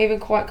Copenhagen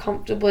quite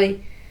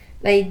comfortably.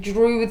 They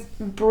drew with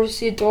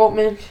Borussia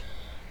Dortmund.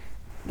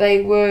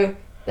 They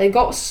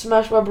got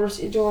smashed by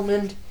Borussia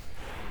Dortmund.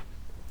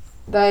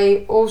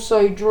 They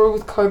also drew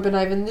with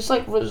Copenhagen. Just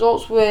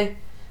results where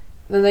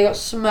then they got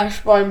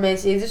smashed by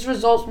Messi. This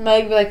results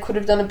maybe they could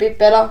have done a bit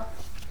better.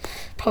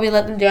 Probably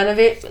let them down a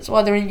bit. That's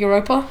why they're in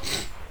Europa.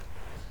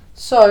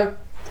 So,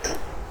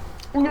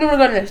 we're going to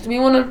go next. Do we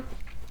want to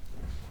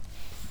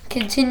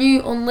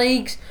continue on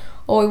leagues,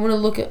 or we want to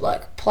look at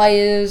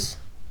players?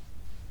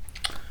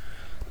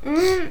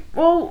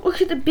 Well,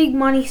 look at the big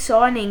money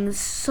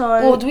signings.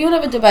 Or do we want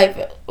to have a debate?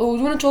 Or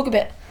do we want to talk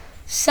about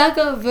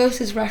Saka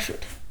versus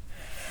Rashford?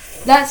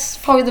 That's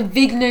probably the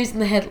big news in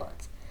the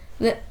headlines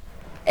that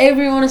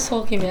everyone is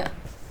talking about.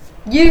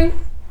 You,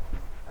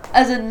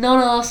 as a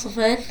non-Arsenal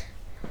fan,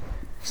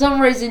 for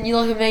some reason you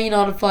like a Man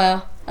United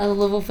player as a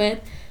Liverpool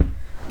fan,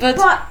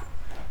 But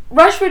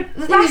Rashford.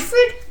 the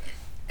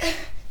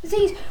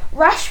thing is,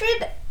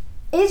 Rashford,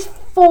 his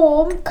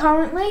form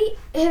currently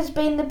has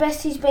been the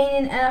best he's been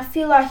in, and I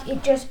feel like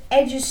it just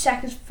edges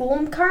Saka's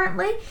form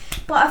currently.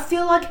 But I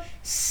feel like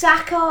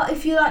Saka,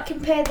 if you like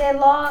compare their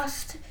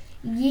last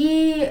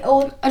year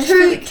or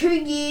two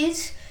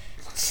years,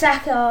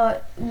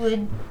 Saka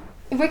would.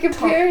 If we're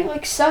comparing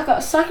like Saka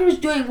is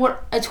doing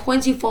what a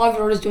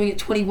 25-year-old is doing at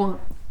 21.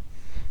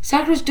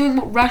 Saka is doing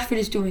what Rashford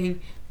is doing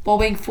while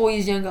being 4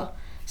 years younger.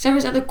 Saka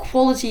is at the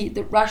quality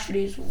that Rashford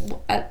is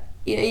at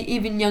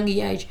even younger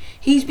age.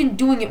 He's been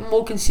doing it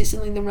more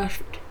consistently than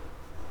Rashford.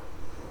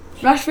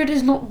 Rashford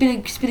has not been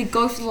a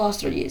ghost for the last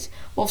 3 years,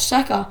 while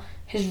Saka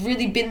has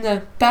really been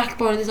the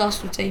backbone of this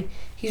Arsenal team.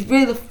 He's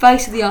really the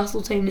face of the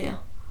Arsenal team now.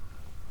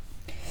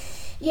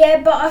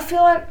 Yeah, but I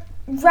feel like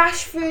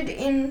Rashford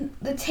in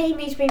the team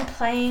he's been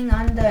playing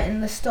under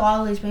and the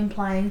style he's been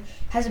playing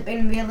hasn't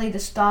been really the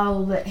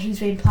style that he's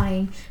been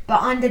playing.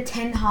 But under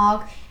Ten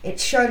Hag, it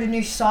showed a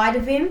new side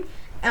of him,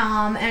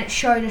 and it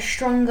showed a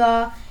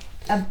stronger,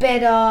 a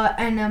better,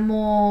 and a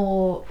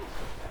more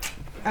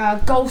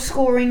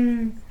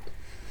goal-scoring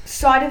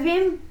side of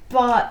him.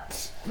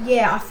 But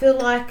yeah, I feel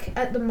like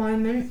at the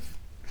moment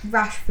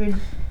Rashford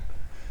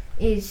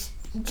is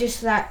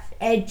just that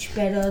edge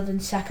better than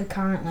Saka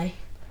currently.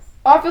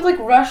 I feel like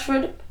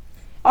Saka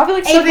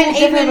will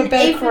definitely have a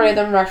better career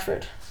than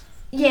Rashford.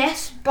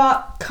 Yes,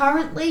 but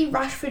currently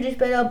Rashford is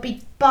better.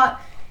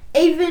 But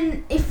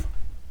even if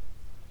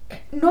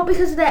not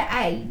because of their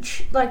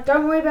age, like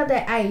don't worry about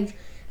their age,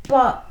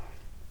 but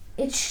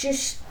it's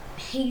just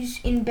he's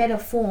in better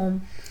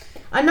form.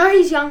 I know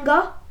he's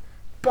younger,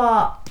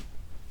 but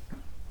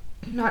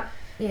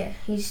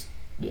he's.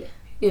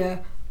 A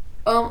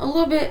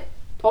little bit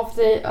off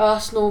the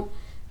Arsenal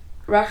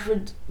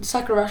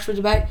Saka Rashford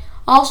debate.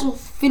 Arsenal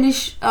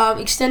finish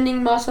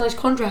extending Marcelo's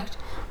contract,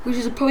 which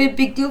is probably a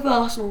big deal for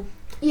Arsenal.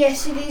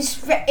 Yes, it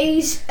is.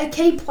 He's a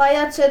key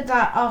player to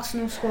that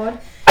Arsenal squad.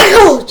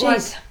 Oh,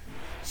 jeez.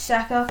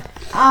 Saka.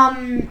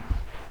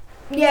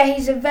 Yeah,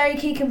 he's a very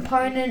key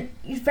component.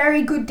 He's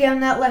very good down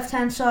that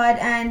left-hand side,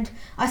 and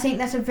I think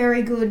that's a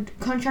very good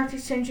contract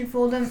extension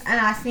for them. And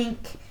I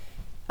think,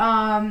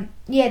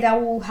 that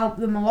will help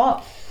them a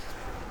lot.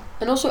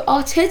 And also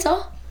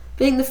Arteta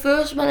being the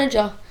first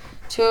manager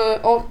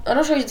I'm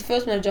not sure he's the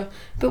first manager,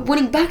 but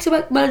winning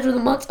back-to-back Manager of the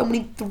Month and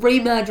winning 3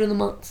 Manager of the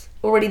Month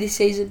already this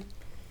season.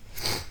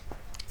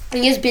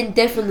 He has been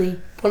definitely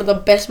one of the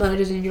best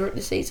managers in Europe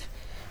this season.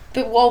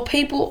 But while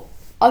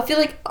I feel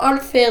like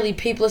unfairly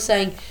people are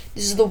saying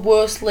this is the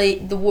worst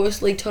league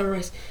title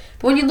race.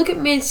 But when you look at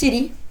Man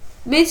City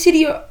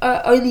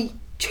are only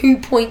 2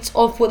 points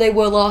off where they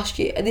were last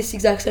year at this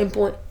exact same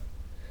point.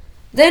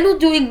 They're not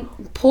doing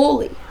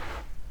poorly.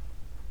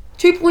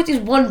 2 points is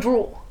 1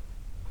 draw.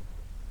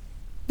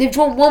 They've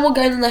drawn 1 more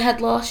game than they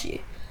had last year.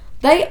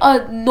 They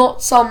are not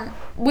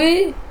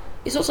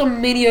it's not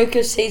some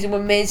mediocre season where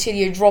Man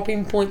City are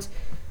dropping points.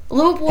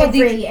 Liverpool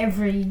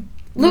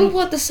Liverpool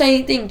had the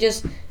same thing,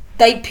 just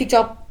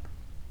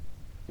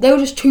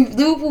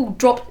Liverpool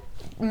dropped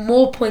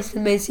more points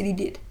than Man City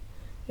did.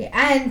 Yeah,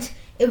 and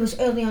it was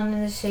early on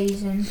in the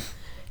season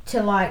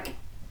to like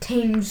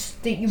teams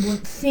that you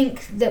wouldn't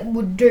think that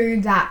would do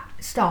that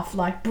stuff,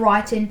 like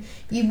Brighton.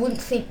 You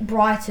wouldn't think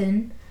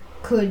Brighton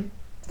could.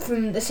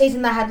 From the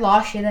season they had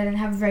last year, they didn't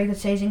have a very good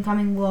season.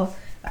 Coming 15th.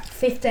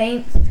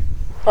 They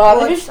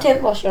just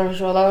 10th last year, I'm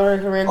sure. They were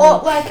around.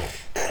 Or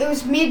it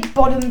was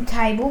mid-bottom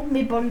table.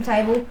 And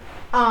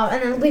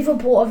then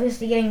Liverpool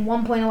obviously getting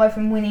 1 point away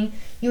from winning.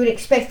 You would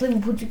expect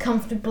Liverpool to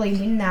comfortably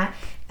win that,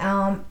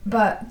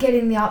 but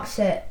getting the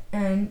upset,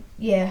 and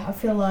I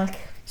feel like.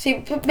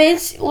 See,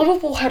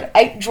 Liverpool had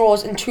 8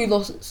 draws and 2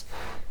 losses.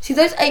 See,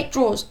 those 8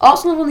 draws,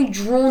 Arsenal have only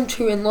drawn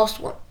 2 and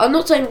lost 1. I'm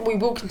not saying we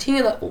will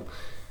continue that one,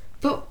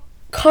 but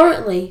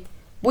currently,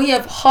 we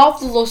have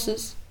half the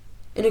losses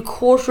and a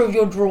quarter of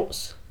your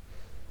draws.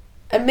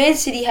 And Man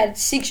City had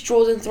 6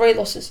 draws and 3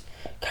 losses.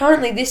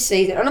 Currently this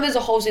season, I know there's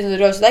a whole season to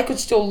go, so they could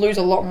still lose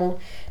a lot more.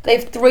 They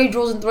have 3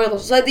 draws and 3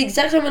 losses. They have the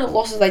exact same amount of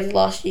losses they did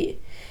last year.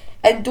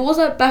 And towards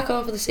that back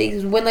half of the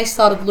season when they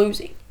started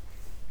losing.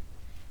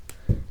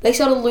 They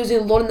started losing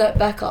a lot in that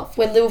back half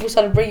when Liverpool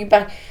started bringing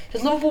back.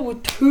 Because Liverpool were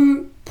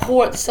too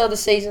poor at the start of the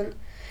season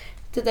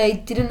that they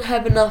didn't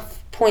have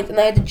enough points and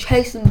they had to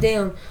chase them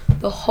down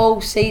the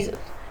whole season.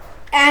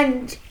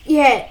 And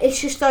it's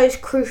just those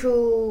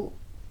crucial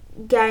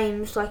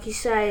games, like you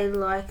say,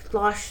 like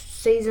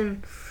last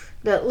season,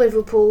 that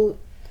Liverpool,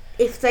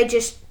 if they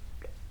just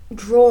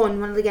drawn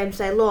one of the games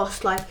they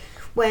lost, like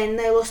when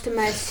they lost to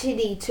Man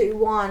City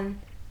 2-1.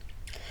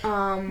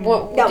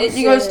 Did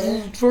you guys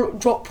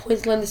drop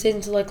points late in the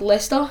season to like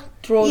Leicester?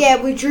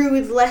 Yeah, we drew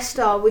with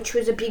Leicester, which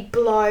was a big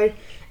blow,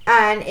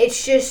 and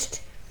it's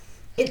just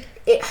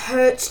it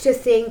hurts to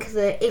think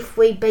that if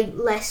we beat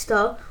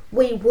Leicester,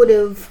 we would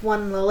have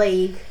won the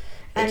league,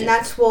 and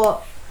that's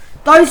what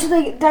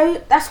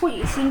that's what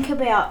you think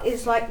about,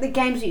 is like the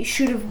games that you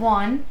should have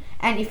won,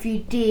 and if you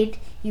did,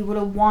 you would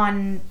have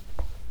won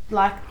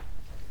like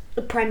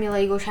the Premier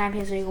League or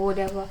Champions League or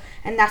whatever,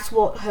 and that's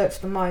what hurts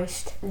the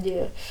most.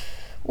 Yeah.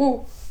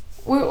 Well,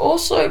 we'll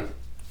talk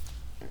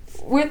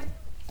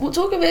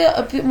about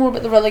a bit more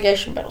about the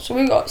relegation battle. So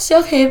we got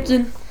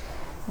Southampton,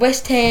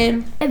 West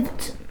Ham,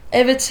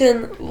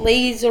 Everton,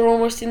 Leeds are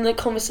almost in the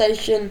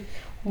conversation,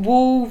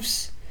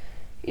 Wolves,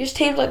 just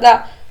teams like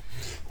that.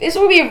 This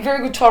will be a very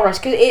good title race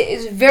because it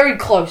is very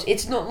close.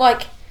 It's not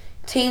like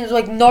teams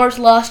like Norwich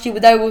last year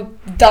where they were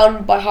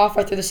done by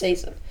halfway through the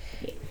season.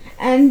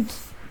 And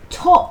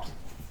top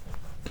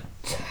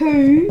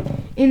 2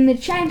 in the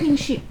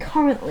Championship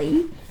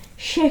currently,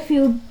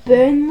 Sheffield,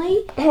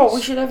 Burnley. Oh,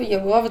 we should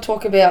we'll have a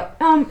talk about.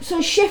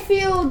 So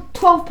Sheffield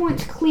 12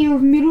 points clear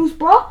of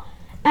Middlesbrough,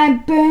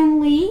 and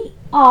Burnley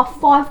are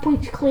 5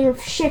 points clear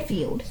of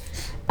Sheffield.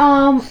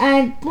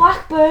 And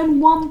Blackburn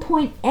 1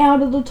 point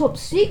out of the top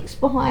 6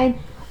 behind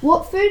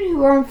Watford,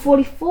 who are on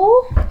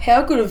 44.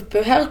 How good is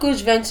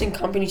Vincent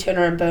Kompany turn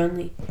around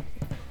Burnley?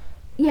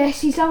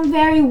 Yes, he's done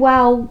very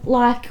well.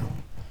 Like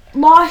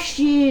last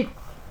year,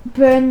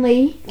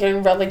 Burnley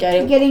Getting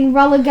relegated.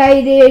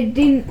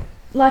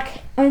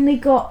 Only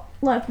got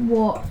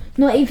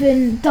not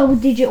even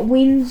double-digit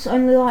wins.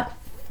 Only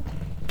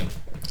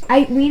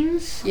 8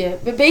 wins. Yeah,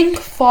 but being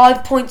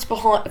 5 points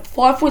behind,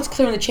 5 points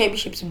clear in the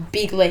Championship is a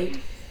big lead.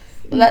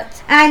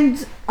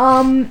 And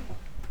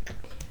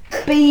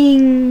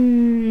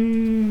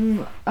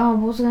being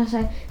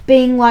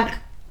being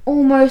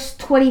almost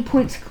 20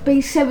 points,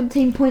 being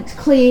 17 points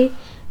clear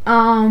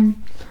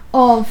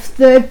of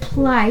third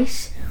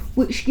place,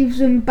 which gives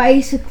them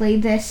basically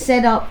they're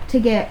set up to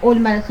get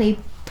automatically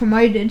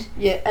promoted.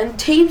 Yeah, and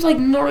teams like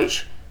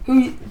Norwich,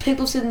 who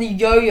people said in the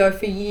yo-yo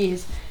for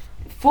years,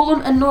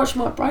 Fulham and Norwich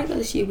might break that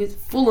this year,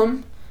 with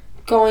Fulham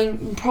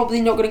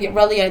probably not going to get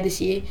relegated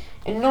this year,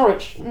 and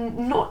Norwich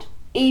not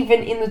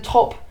even in the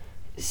top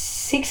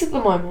 6 at the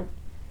moment.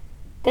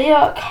 They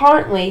are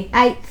currently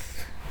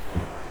 8th.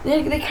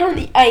 They're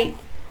currently 8th,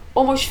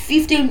 almost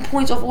 15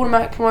 points off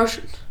automatic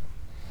promotion.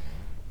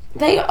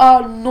 They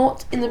are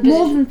not in the position.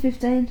 More than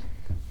 15.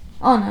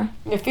 Oh no.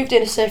 Yeah,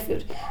 15 is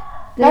Sheffield.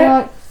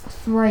 They're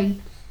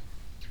 3.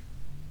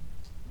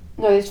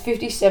 No, there's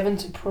 57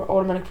 to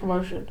automatic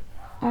promotion.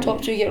 Oh,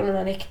 Top 2 get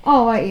automatic.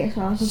 Oh wait, yes.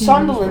 I was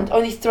Sunderland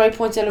only 3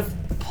 points out of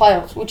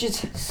playoffs, which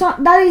is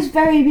that is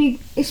very big,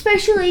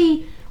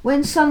 especially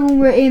when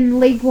Sunderland were in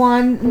League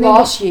One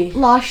last year,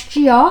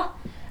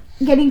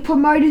 getting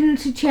promoted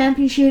into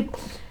Championship.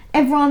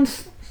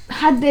 Everyone's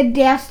had their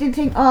doubts. Didn't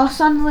think,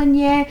 Sunderland,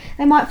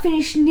 they might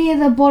finish near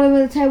the bottom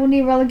of the table,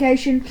 near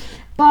relegation,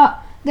 but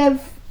they've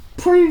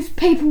proved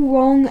people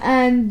wrong,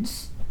 and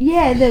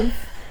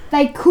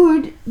they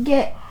could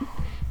get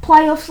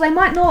playoffs. They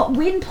might not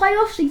win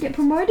playoffs and get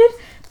promoted,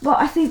 but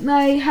I think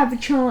they have a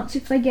chance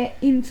if they get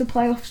into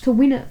playoffs to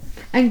win it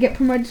and get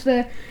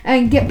promoted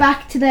and get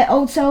back to their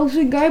old selves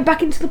and go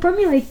back into the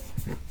Premier League.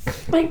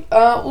 I think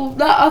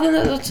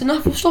that's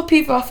enough. We'll stop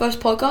here for our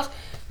first podcast.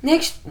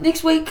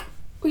 Next week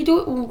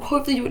we'll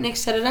hopefully do it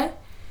next Saturday.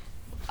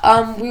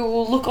 We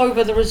will look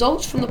over the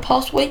results from the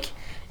past week,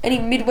 any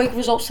midweek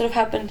results that have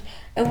happened,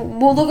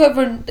 and we'll look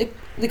over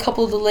the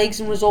couple of the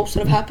leagues and results that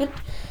have happened.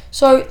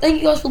 So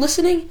thank you guys for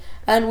listening,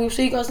 and we'll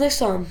see you guys next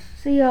time.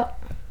 See ya.